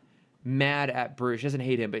not mad at Bruce. She doesn't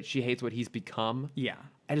hate him, but she hates what he's become. Yeah.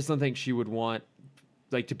 I just don't think she would want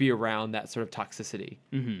like to be around that sort of toxicity.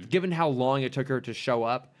 Given how long it took her to show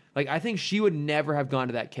up, like I think she would never have gone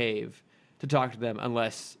to that cave to talk to them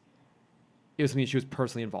unless it was something she was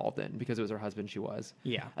personally involved in, because it was her husband she was.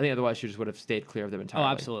 Yeah. I think otherwise she just would have stayed clear of them entirely.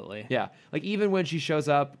 Oh, absolutely. Yeah. Like even when she shows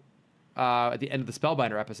up at the end of the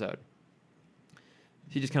Spellbinder episode,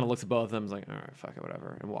 she just kind of looks at both of them and is like, all right, fuck it,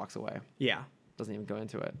 whatever, and walks away. Yeah. Doesn't even go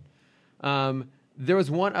into it. There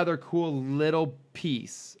was one other cool little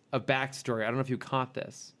piece of backstory. I don't know if you caught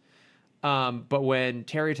this. But when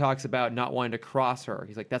Terry talks about not wanting to cross her,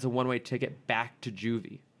 he's like, that's a one-way ticket back to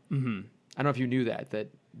juvie. I don't know if you knew that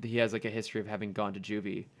he has like a history of having gone to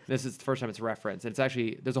juvie. This is the first time it's referenced. And it's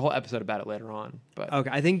actually, there's a whole episode about it later on. But Okay,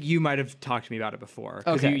 I think you might have talked to me about it before.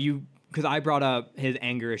 Okay. Because I brought up his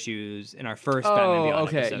anger issues in our first Batman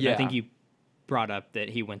Beyond episode. Yeah. I think you brought up that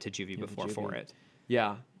he went to juvie before for it.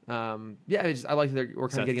 Yeah. I like that we're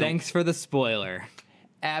kind of getting. Thanks for the spoiler.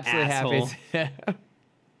 Absolutely asshole.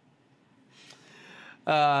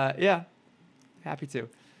 happy. Happy to.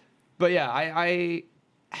 But yeah, I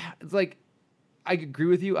it's like I agree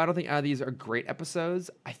with you. I don't think either of these are great episodes.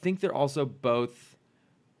 I think they're also both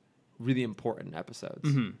really important episodes.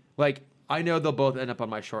 Like I know they'll both end up on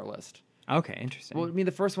my short list. Okay, interesting. Well, I mean,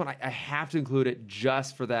 the first one I have to include it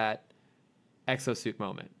just for that exosuit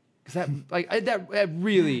moment, because that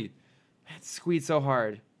really squeezed so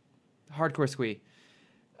hard, hardcore squee.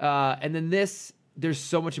 And then there's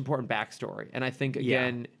so much important backstory, and I think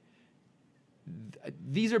again,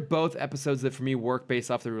 these are both episodes that for me work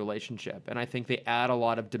based off the relationship, and I think they add a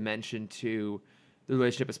lot of dimension to the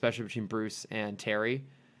relationship, especially between Bruce and Terry.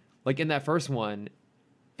 Like in that first one,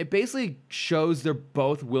 it basically shows they're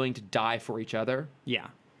both willing to die for each other. Yeah.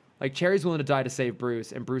 Like Terry's willing to die to save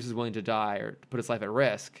Bruce, and Bruce is willing to die or to put his life at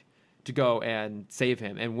risk to go and save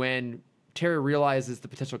him. And when Terry realizes the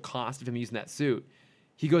potential cost of him using that suit,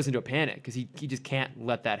 he goes into a panic because he just can't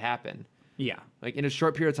let that happen. Yeah. Like in a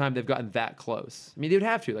short period of time, they've gotten that close. I mean, they would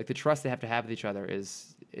have to. Like the trust they have to have with each other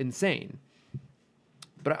is insane.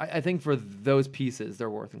 But I think for those pieces, they're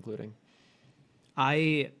worth including.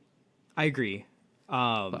 I agree. But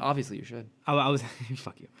obviously, you should. I was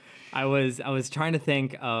fuck you. I was trying to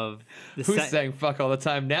think of the Who's saying fuck all the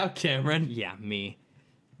time now, Cameron? Yeah, me.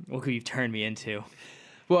 Look who you've turned me into.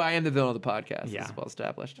 Well, I am the villain of the podcast. Yeah. It's well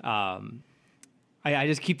established. I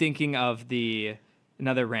just keep thinking of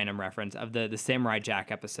another random reference of the Samurai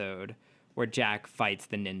Jack episode where Jack fights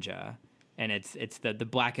the ninja, and it's the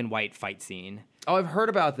black and white fight scene. Oh, I've heard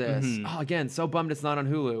about this. Oh, again, so bummed it's not on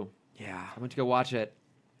Hulu. Yeah. I went to go watch it.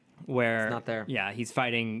 Where It's not there. Yeah, he's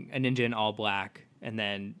fighting a ninja in all black, and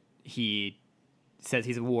then he says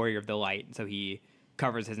he's a warrior of the light, so he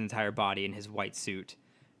covers his entire body in his white suit,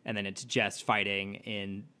 and then it's just fighting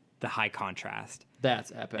in the high contrast.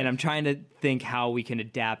 That's epic. And I'm trying to think how we can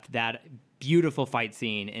adapt that beautiful fight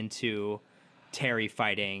scene into Terry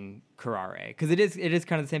fighting Curaré, because it is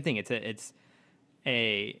kind of the same thing. It's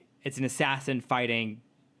an assassin fighting.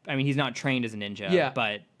 I mean, he's not trained as a ninja, Yeah.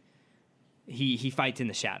 but he fights in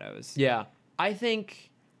the shadows. Yeah. I think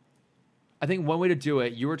one way to do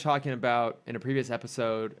it, you were talking about in a previous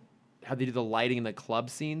episode how they do the lighting in the club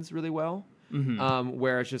scenes really well.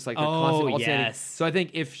 Where it's just like they're constantly alternating. Yes. So I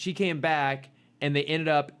think if she came back and they ended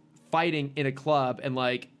up fighting in a club and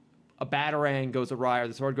like a batarang goes awry or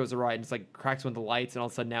the sword goes awry and it's like cracks one of the lights and all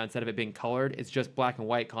of a sudden now instead of it being colored, it's just black and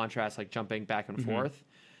white contrast, like jumping back and forth.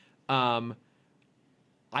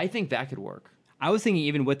 I think that could work. I was thinking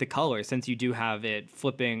even with the color, since you do have it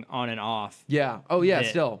flipping on and off. Yeah. Oh yeah.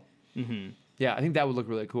 Still. Yeah, I think that would look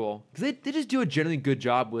really cool because they just do a generally good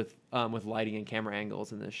job with lighting and camera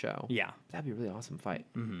angles in this show. Yeah, that'd be a really awesome fight.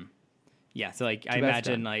 Yeah, so like I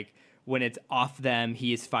imagine like when it's off them,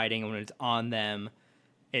 he's fighting, and when it's on them,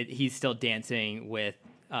 he's still dancing with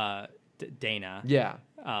Dana. Yeah.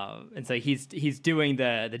 And so he's doing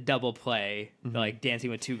the double play, like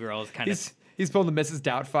dancing with two girls, He's pulling the Mrs.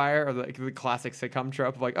 Doubtfire or the classic sitcom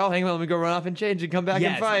trope of like, oh, hang on, let me go run off and change and come back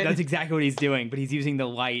and fight. That's exactly what he's doing, but he's using the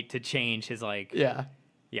light to change his like. Yeah.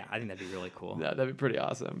 Yeah, I think that'd be really cool. No, that'd be pretty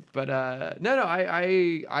awesome. But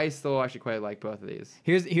I still actually quite like both of these.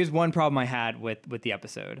 Here's one problem I had with the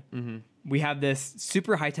episode. We have this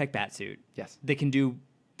super high tech bat suit. Yes. That can do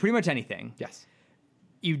pretty much anything. Yes.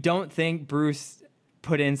 You don't think Bruce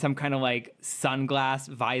put in some kind of like sunglass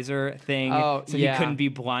visor thing so he couldn't be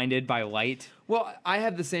blinded by light? Well, I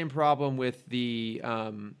had the same problem with the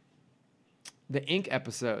Inque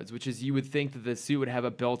episodes, which is you would think that the suit would have a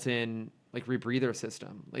built-in like rebreather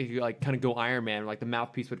system, like you could, like kind of go Iron Man, like the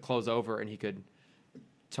mouthpiece would close over and he could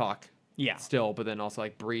talk still, but then also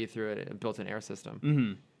like breathe through it, a built-in air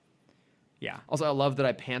system. Yeah. Also, I love that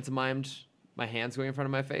I pantomimed my hands going in front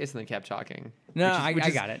of my face and then kept talking. I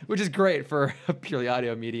got it. Which is great for a purely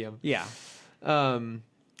audio medium. Yeah. And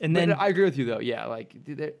then I agree with you though. Yeah, like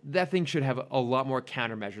that thing should have a lot more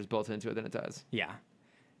countermeasures built into it than it does. Yeah.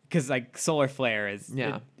 Because like solar flare is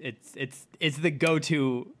it's the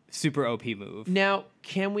go-to super OP move. Now,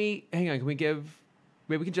 can we maybe we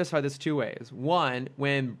can justify this two ways. One,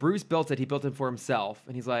 when Bruce built it, he built it for himself,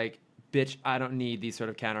 and he's like, bitch, I don't need these sort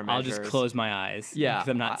of countermeasures. I'll just close my eyes. Yeah.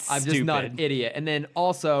 Because I'm just not an idiot. And then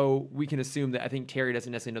also, we can assume that I think Terry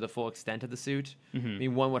doesn't necessarily know the full extent of the suit. I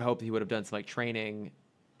mean, one would hope that he would have done some like training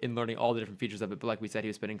in learning all the different features of it. But like we said, he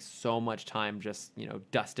was spending so much time just,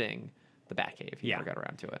 dusting the Batcave. He never got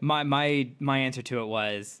around to it. My answer to it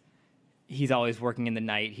was, he's always working in the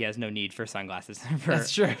night. He has no need for sunglasses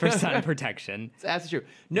That's true. for sun protection. That's true.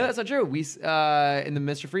 No, that's not true. We in the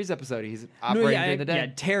Mr. Freeze episode, he's operating during the day. Yeah,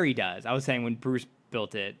 Terry does. I was saying when Bruce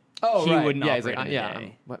built it, he wouldn't operate in the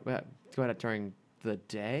day. What, go ahead during the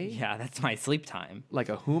day? Yeah, that's my sleep time. Like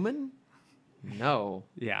a human? No.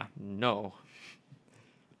 Yeah. No.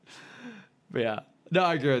 But yeah. No,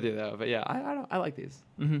 I agree with you though. But yeah, I like these.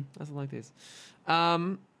 I also like these.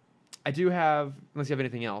 I do have, unless you have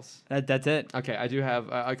anything else. That's it. Okay, I do have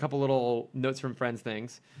a couple little notes from friends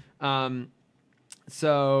things.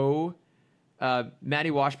 So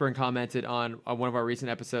Maddie Washburn commented on one of our recent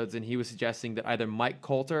episodes, and he was suggesting that either Mike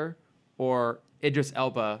Coulter or Idris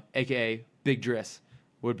Elba, a.k.a. Big Driss,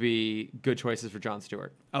 would be good choices for Jon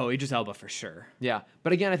Stewart. Oh, Idris Elba for sure. Yeah,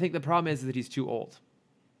 but again, I think the problem is that he's too old.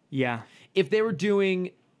 Yeah. If they were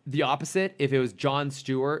doing the opposite, if it was Jon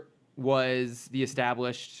Stewart was the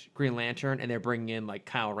established Green Lantern and they're bringing in like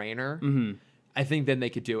Kyle Rayner, I think then they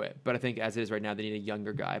could do it. But I think as it is right now, they need a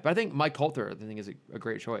younger guy. But I think Mike Coulter, I think, is a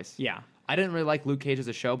great choice. Yeah. I didn't really like Luke Cage as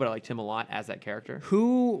a show, but I liked him a lot as that character.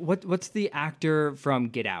 What's the actor from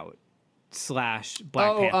Get Out / Black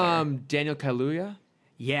Panther? Daniel Kaluuya?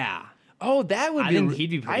 Yeah. Oh, that would be. I think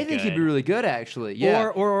he'd be pretty good. I think he'd be really good, actually. Yeah.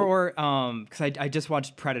 Or because I just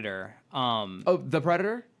watched Predator. The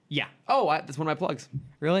Predator? Yeah. Oh, that's one of my plugs.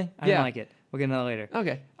 Really? I didn't like it. We'll get another later.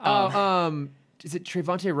 Okay. Is it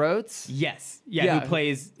Trevante Rhodes? Yes. Yeah. Who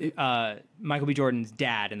plays Michael B. Jordan's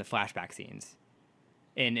dad in the flashback scenes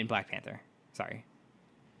in Black Panther. Sorry.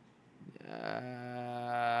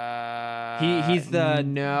 He's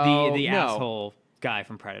the asshole guy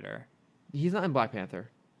from Predator. He's not in Black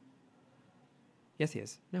Panther. Yes, he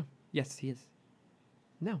is. No. Yes, he is.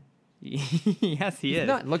 No. Yes, he is.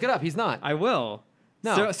 Not. Look it up. He's not. I will.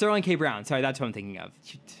 No. Sterling K. Brown. Sorry, that's what I'm thinking of.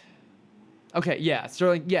 Okay, yeah.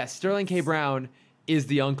 Sterling. Yes, Sterling K. Brown is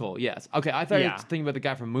the uncle. Yes. Okay, I thought you were thinking about the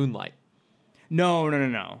guy from Moonlight. No.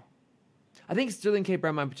 I think Sterling K.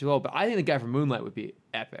 Brown might be too old, but I think the guy from Moonlight would be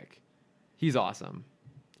epic. He's awesome.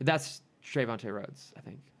 That's Trevante Rhodes, I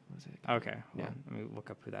think. Okay. Yeah. Well, let me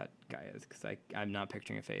look up who that guy is because I'm not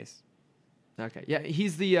picturing a face. Okay. Yeah,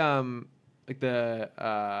 he's the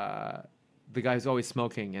the guy who's always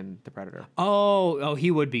smoking in The Predator. Oh,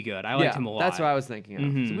 he would be good. I liked him a lot. That's what I was thinking of.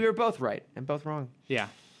 So we were both right and both wrong. Yeah.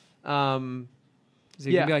 So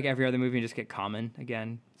you can be like every other movie and just get Common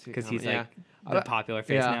again because he's like the popular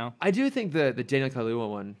face now. I do think the Daniel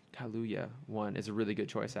Kaluuya one is a really good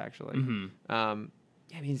choice actually.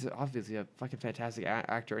 Yeah, I mean, he's obviously a fucking fantastic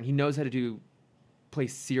actor, and he knows how to play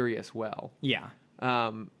serious well. Yeah.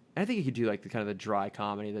 I think he could do like the kind of the dry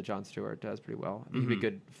comedy that Jon Stewart does pretty well. I think he'd be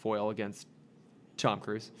a good foil against Tom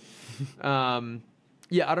Cruise.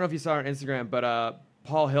 Yeah, I don't know if you saw on Instagram, but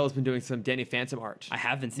Paul Hill has been doing some Danny Phantom art. I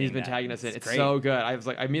have been seeing He's been that. tagging us in. It's great. so good. I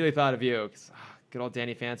immediately thought of you. Good old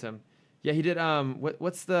Danny Phantom. Yeah, he did.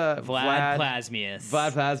 What's the Vlad Plasmius?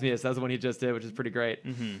 Vlad Plasmius. That's the one he just did, which is pretty great.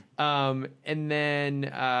 And then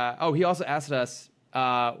he also asked us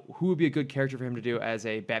who would be a good character for him to do as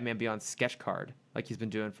a Batman Beyond sketch card, like he's been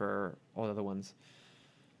doing for all the other ones.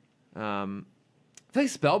 I think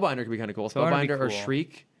Spellbinder could be kind of cool. Spellbinder or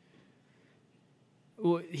Shriek.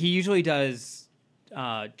 Well, he usually does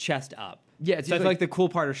chest up. Yeah, so I feel like the cool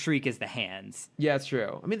part of Shriek is the hands. Yeah, it's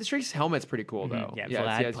true. I mean, the Shriek's helmet's pretty cool though. Yeah,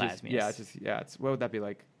 Vlad Plasmius. It's what would that be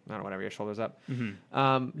like? I don't know, whatever. Your shoulders up.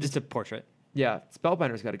 Just a portrait. Yeah,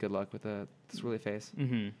 Spellbinder's got a good look with the swirly face.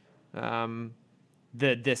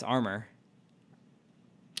 This armor.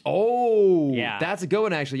 Oh, yeah, that's a good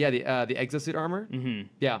one actually. Yeah, the exosuit armor.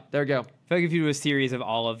 Yeah, there we go. I feel like if you do a series of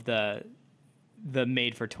all of the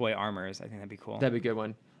made for toy armors, I think that'd be cool. That'd be a good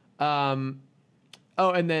one.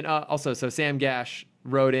 And then also, so Sam Gash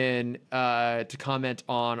wrote in to comment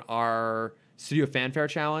on our Studio Fanfare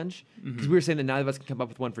Challenge because we were saying that neither of us can come up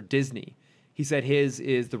with one for Disney. He said his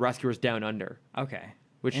is The Rescuers Down Under. Okay.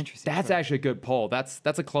 Which interesting. That's actually a good poll. That's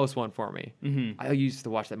a close one for me. I used to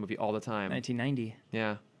watch that movie all the time. 1990.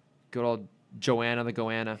 Yeah. Good old Joanna the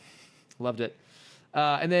Goanna. Loved it.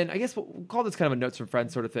 And then I guess we'll call this kind of a Notes from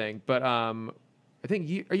Friends sort of thing. But I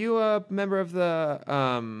think are you a member of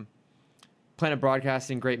the Planet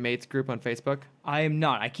Broadcasting Great Mates group on Facebook? I am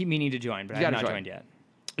not. I keep meaning to join, but I have not joined yet.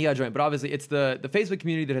 You gotta join. But obviously it's the Facebook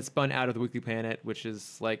community that has spun out of the Weekly Planet, which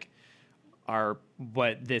is like our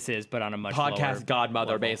what this is, but on a much podcast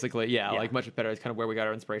godmother, level. Basically. Yeah, like much better. It's kind of where we got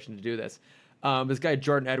our inspiration to do this. This guy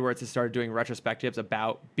Jordan Edwards has started doing retrospectives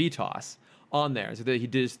about BTOS on there. So he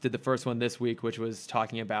did the first one this week, which was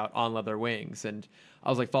talking about On Leather Wings, and I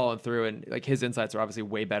was like following through, and like his insights are obviously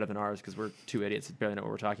way better than ours because we're two idiots that barely know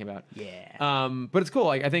what we're talking about. Yeah. But it's cool.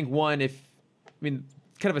 Like I think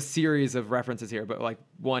kind of a series of references here, but like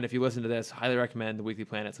one, if you listen to this, highly recommend the Weekly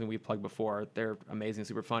Planet. Something we plugged before. They're amazing,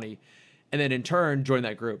 super funny. And then in turn, join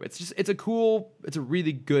that group. It's a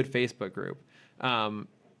really good Facebook group.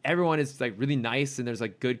 Everyone is like really nice, and there's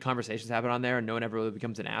like good conversations happen on there, and no one ever really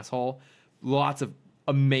becomes an asshole. Lots of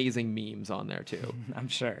amazing memes on there too. I'm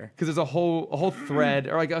sure. Because there's a whole thread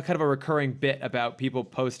or like a kind of a recurring bit about people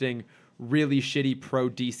posting really shitty pro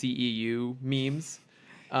DCEU memes.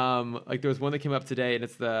 Like there was one that came up today, and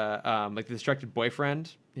it's the like the distracted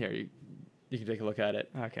boyfriend. Here, you can take a look at it.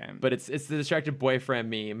 Okay. But it's the distracted boyfriend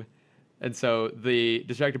meme. And so the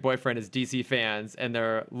distracted boyfriend is DC fans, and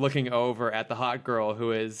they're looking over at the hot girl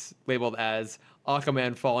who is labeled as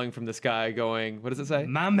Aquaman falling from the sky going, what does it say?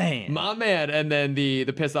 My man. My man. And then the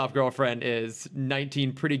pissed off girlfriend is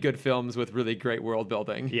 19 pretty good films with really great world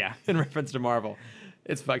building. Yeah. In reference to Marvel.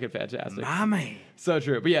 It's fucking fantastic. My man. So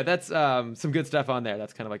true. But yeah, that's some good stuff on there.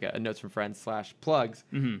 That's kind of like a Notes from Friends / plugs.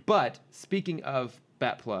 But speaking of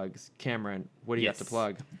bat plugs, Cameron, what do you have to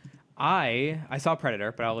plug? I saw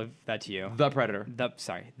Predator, but I'll leave that to you. The Predator.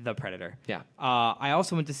 The Predator. Yeah. I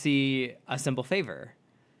also went to see A Simple Favor.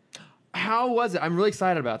 How was it? I'm really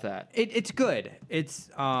excited about that. It's good. It's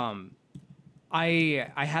I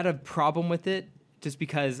had a problem with it just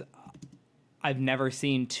because I've never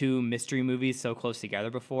seen two mystery movies so close together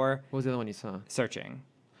before. What was the other one you saw? Searching.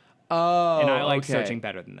 Oh, and I like okay. Searching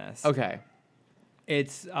better than this. Okay.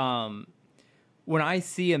 It's when I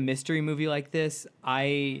see a mystery movie like this,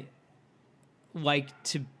 I like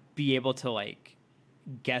to be able to like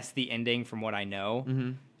guess the ending from what I know.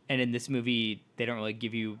 And in this movie, they don't really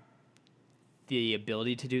give you the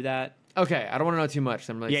ability to do that. Okay, I don't want to know too much.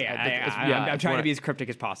 So I'm like, I'm trying to be as cryptic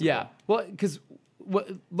as possible. Yeah, well, because what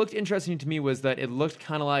looked interesting to me was that it looked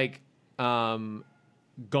kind of like Gone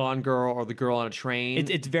Girl or The Girl on a Train.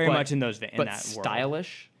 It's very much in that world.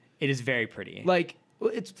 Stylish. It is very pretty. Like,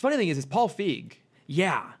 it's funny thing is it's Paul Feig.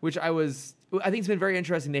 Yeah, which I think it's been very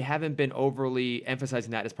interesting. They haven't been overly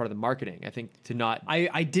emphasizing that as part of the marketing. I think to not.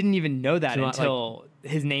 I didn't even know that until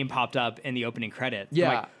his name popped up in the opening credits. Yeah.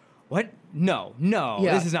 I'm like, what? No,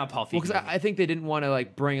 yeah. This is not Paul Feig. Well, because I think they didn't want to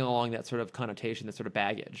like bring along that sort of connotation, that sort of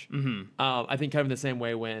baggage. I think kind of in the same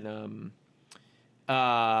way when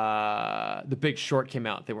The Big Short came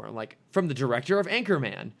out, they weren't like from the director of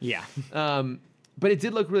Anchorman. Yeah. But it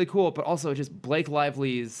did look really cool. But also just Blake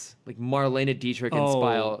Lively's like Marlena Dietrich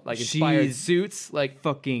inspired suits, like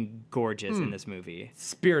fucking gorgeous in this movie.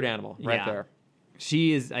 Spirit animal right there.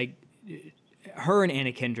 She is like, her and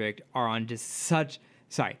Anna Kendrick are on just such.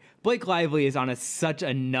 Sorry, Blake Lively is on such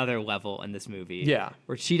another level in this movie. Yeah,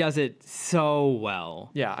 where she does it so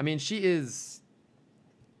well. Yeah, I mean she is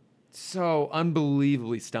so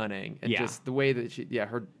unbelievably stunning, and just the way that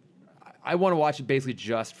her. I want to watch it basically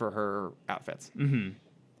just for her outfits. Mm-hmm.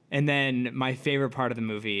 And then my favorite part of the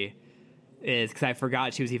movie is, because I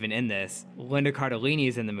forgot she was even in this, Linda Cardellini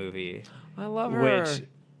is in the movie. I love her.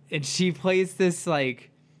 And she plays this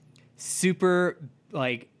like super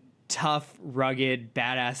like tough, rugged,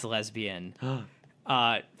 badass lesbian,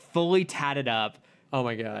 fully tatted up. Oh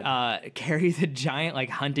my god! Carries a giant like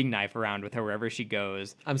hunting knife around with her wherever she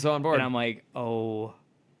goes. I'm so on board. And I'm like, oh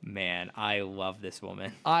man, I love this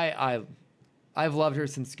woman. I've loved her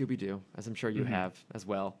since Scooby Doo, as I'm sure you have as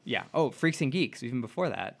well. Yeah. Oh, Freaks and Geeks, even before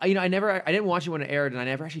that. I didn't watch it when it aired, and I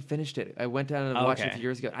never actually finished it. I went down and watched it a few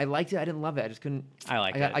years ago. I liked it. I didn't love it. I just couldn't. I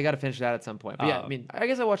liked it. I got to finish that at some point. But yeah, I mean, I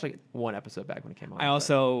guess I watched like one episode back when it came on. I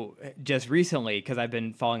also just recently, because I've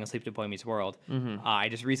been falling asleep to Boy Meets World, I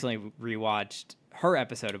just recently rewatched her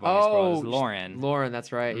episode of Boy Meets World as Lauren. Lauren,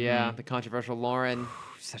 that's right. Yeah, the controversial Lauren.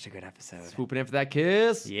 Such a good episode. Swooping in for that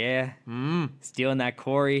kiss. Yeah. Stealing that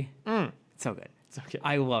Corey. So good. It's okay.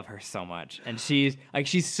 I love her so much, and she's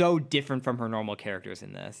so different from her normal characters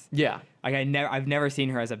in this. Yeah. Like I've never seen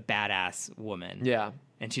her as a badass woman. Yeah.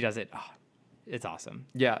 And she does it. Oh, it's awesome.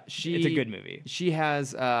 Yeah. It's a good movie. She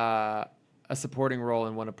has a supporting role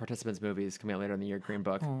in one of Participants' movies coming out later in the year, Green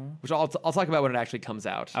Book, which I'll talk about when it actually comes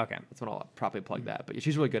out. Okay. That's when I'll probably plug that. But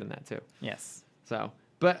she's really good in that too. Yes. So,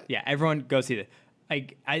 but yeah, everyone go see it.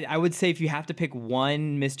 I would say if you have to pick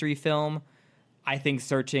one mystery film, I think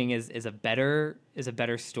Searching is a better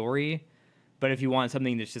story. But if you want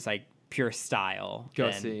something that's just like pure style,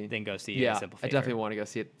 then go see Yeah, Simple I Favor. definitely want to go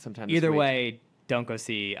see it sometime this Either week. way, don't go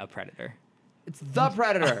see A Predator. It's The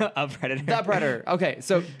Predator. A Predator. The Predator. Okay,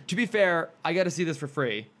 so to be fair, I got to see this for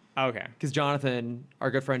free. Okay. Because Jonathan,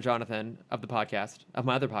 our good friend Jonathan of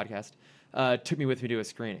my other podcast, took me with me to a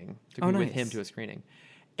screening. Took me with him to a screening.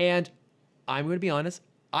 And I'm going to be honest,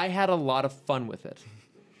 I had a lot of fun with it.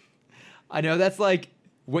 I know that's like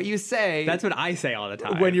what you say. That's what I say all the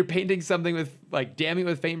time. When you're painting something with, like, damning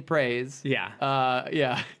with faint praise. Yeah.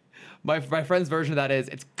 Yeah. My friend's version of that is,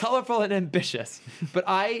 it's colorful and ambitious. But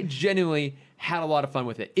I genuinely had a lot of fun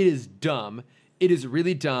with it. It is dumb. It is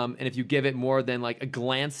really dumb. And if you give it more than, like, a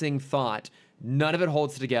glancing thought, none of it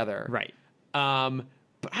holds together. Right.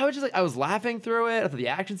 But I was just like, I was laughing through it. I thought the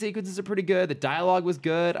action sequences are pretty good. The dialogue was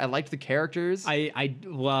good. I liked the characters. I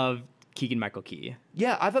love Keegan-Michael Key.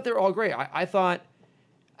 Yeah, I thought they were all great. I thought,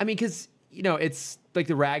 I mean, because, you know, it's like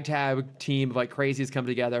the ragtag team of like crazies come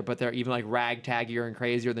together, but they're even like ragtaggier and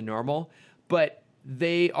crazier than normal. But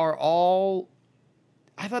they are all,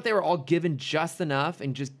 I thought they were all given just enough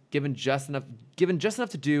and just given just enough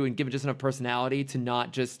to do and given just enough personality to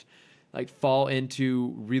not just like fall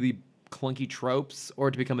into really clunky tropes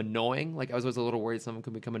or to become annoying. Like I was always a little worried someone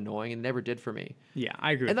could become annoying, and it never did for me. Yeah,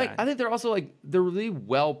 I agree and with like, that. I think they're also like, they're really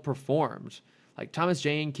well performed. Like Thomas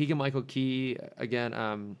Jane, Keegan-Michael Key,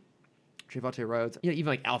 again, Trevante Rhodes. You know, even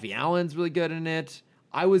like Alfie Allen's really good in it.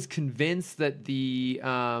 I was convinced that the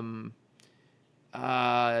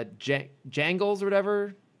Jangles or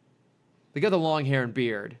whatever, they got the long hair and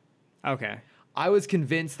beard. Okay. I was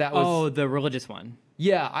convinced that was... Oh, the religious one.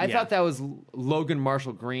 Yeah, I thought that was Logan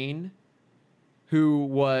Marshall Green, who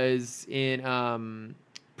was in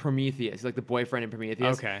Prometheus. He's like the boyfriend in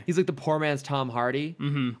Prometheus. Okay. He's like the poor man's Tom Hardy.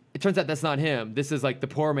 Mm-hmm. It turns out that's not him. This is like the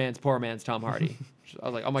poor man's Tom Hardy. I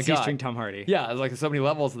was like, oh my God. C-string Tom Hardy. Yeah, there's like so many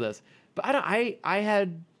levels of this. But it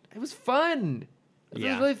was fun. It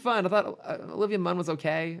was really fun. I thought Olivia Munn was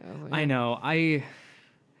okay. I know. I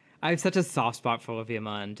have such a soft spot for Olivia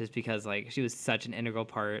Munn just because like she was such an integral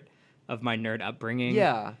part of my nerd upbringing.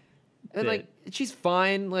 Yeah. And like she's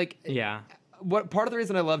fine. Like yeah. What part of the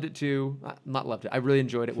reason I loved it too, not loved it, I really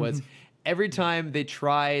enjoyed it was every time they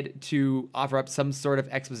tried to offer up some sort of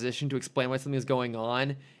exposition to explain why something was going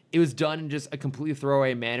on, it was done in just a completely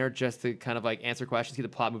throwaway manner just to kind of like answer questions, keep the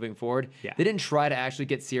plot moving forward. Yeah. They didn't try to actually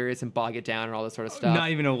get serious and bog it down and all this sort of stuff.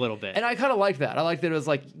 Not even a little bit. And I kind of liked that. I liked that it was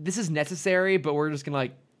like, this is necessary, but we're just going to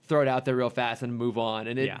like throw it out there real fast and move on.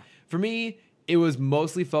 And for me, it was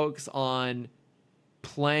mostly focused on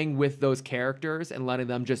playing with those characters and letting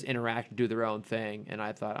them just interact and do their own thing. And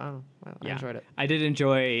I thought, I enjoyed it. I did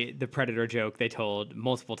enjoy the Predator joke they told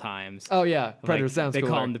multiple times. Oh yeah, Predator like, sounds They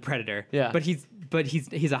cooler. call him the Predator. Yeah. But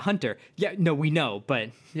he's a hunter. Yeah, no, we know, but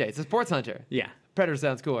yeah, he's a sports hunter. Yeah. Predator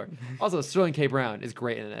sounds cooler. Also, Sterling K. Brown is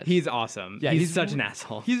great in it. He's awesome. Yeah, he's such an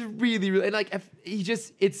asshole. He's really, really, and like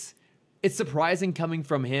it's surprising coming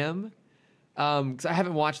from him. Because I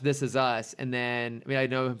haven't watched This Is Us, and then I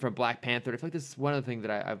know him from Black Panther. I feel like this is one of the things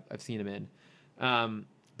that I've seen him in.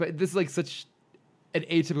 But this is like such an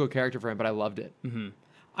atypical character for him, but I loved it. Mm-hmm.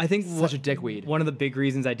 I think such a dickweed. One of the big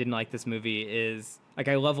reasons I didn't like this movie is like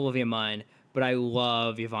I love Olivia Munn, but I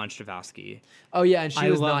love Yvonne Strahovski. Oh yeah, and I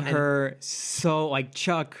love her so. Like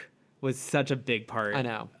Chuck was such a big part. I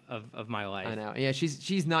know of my life. I know. Yeah,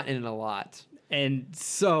 she's not in it a lot. And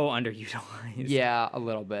so underutilized. Yeah, a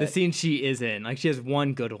little bit. The scene she is in, like she has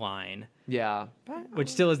one good line. Yeah. Which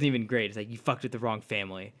still isn't even great. It's like, you fucked with the wrong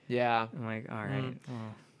family. Yeah. I'm like, all right.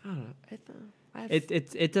 I don't know.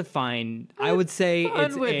 It's a fine. I would say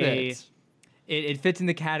it fits in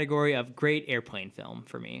the category of great airplane film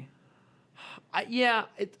for me.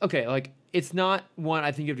 Okay. Like it's not one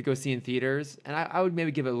I think you have to go see in theaters, and I would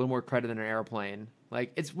maybe give it a little more credit than an Airplane.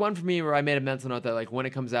 Like it's one for me where I made a mental note that like when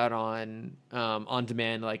it comes out on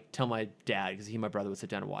demand, like tell my dad because he and my brother would sit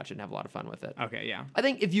down and watch it and have a lot of fun with it. Okay, yeah. I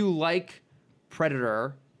think if you like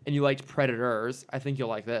Predator and you liked Predators, I think you'll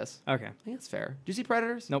like this. Okay, I think that's fair. Do you see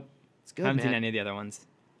Predators? Nope. It's good. I haven't man. seen any of the other ones.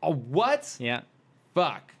 Oh, what? Yeah.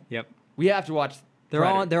 Fuck. Yep. We have to watch. They're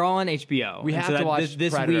all on HBO. We have to watch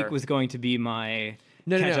this Predator. week was going to be my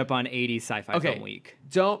catch up on 80s sci-fi film week.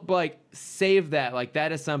 Don't like save that. Like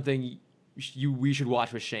that is something we should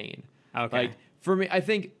watch with Shane. Okay. Like for me, I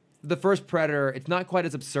think the first Predator, it's not quite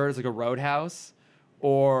as absurd as like a Roadhouse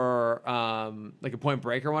or like a Point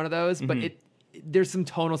Break or one of those, but there's some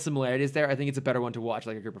tonal similarities there. I think it's a better one to watch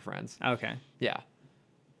like a group of friends. Okay. Yeah.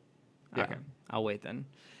 Okay. I'll wait then.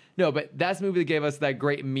 No, but that's the movie that gave us that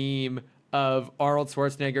great meme of Arnold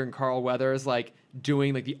Schwarzenegger and Carl Weathers like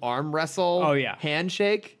doing like the arm wrestle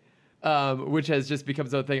handshake, which has just become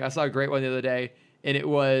its own thing. I saw a great one the other day, and it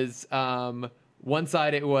was one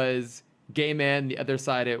side it was gay man, the other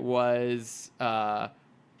side it was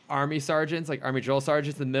army sergeants, like army drill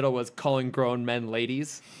sergeants. The middle was calling grown men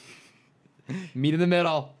ladies. Meet in the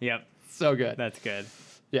middle. Yep. So good. That's good.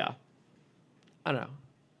 Yeah. I don't know.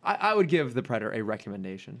 I would give The Predator a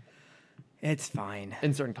recommendation. It's fine.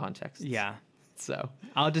 In certain contexts. Yeah. So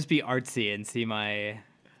I'll just be artsy and see my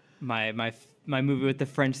movie with the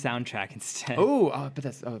French soundtrack instead. But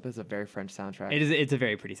that's a very French soundtrack. It's a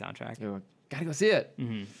very pretty soundtrack. Ooh, gotta go see it.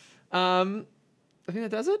 Mm-hmm. I think that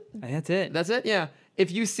does it. I think that's it. That's it. Yeah. If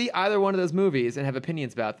you see either one of those movies and have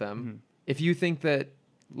opinions about them, if you think that,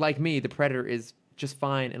 like me, The Predator is just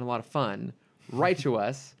fine and a lot of fun, write to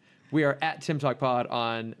us. We are at Timm Talk Pod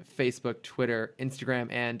on Facebook, Twitter, Instagram,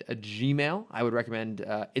 and a Gmail. I would recommend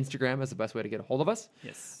Instagram as the best way to get a hold of us.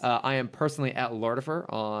 Yes. I am personally at Lordifer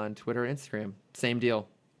on Twitter and Instagram. Same deal.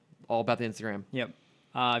 All about the Instagram. Yep.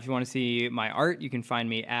 If you want to see my art, you can find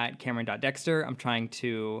me at Cameron.Dexter. I'm trying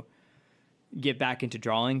to get back into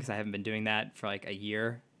drawing because I haven't been doing that for like a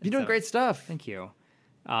year. You're doing great stuff. Thank you.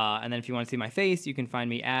 And then if you want to see my face, you can find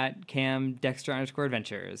me at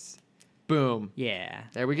CamDexter_Adventures. Boom. Yeah.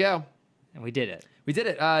 There we go. And we did it. We did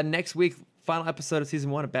it. Next week, final episode of season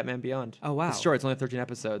 1 of Batman Beyond. Oh, wow. It's short. It's only 13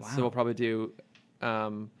 episodes. Wow. So we'll probably do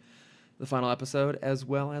the final episode as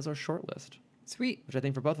well as our short list. Sweet. Which I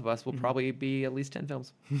think for both of us will probably be at least 10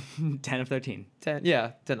 films. 10 of 13.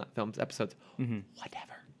 10 films, episodes. Mm-hmm.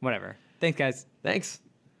 Whatever. Whatever. Thanks, guys. Thanks.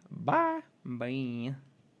 Bye. Bye.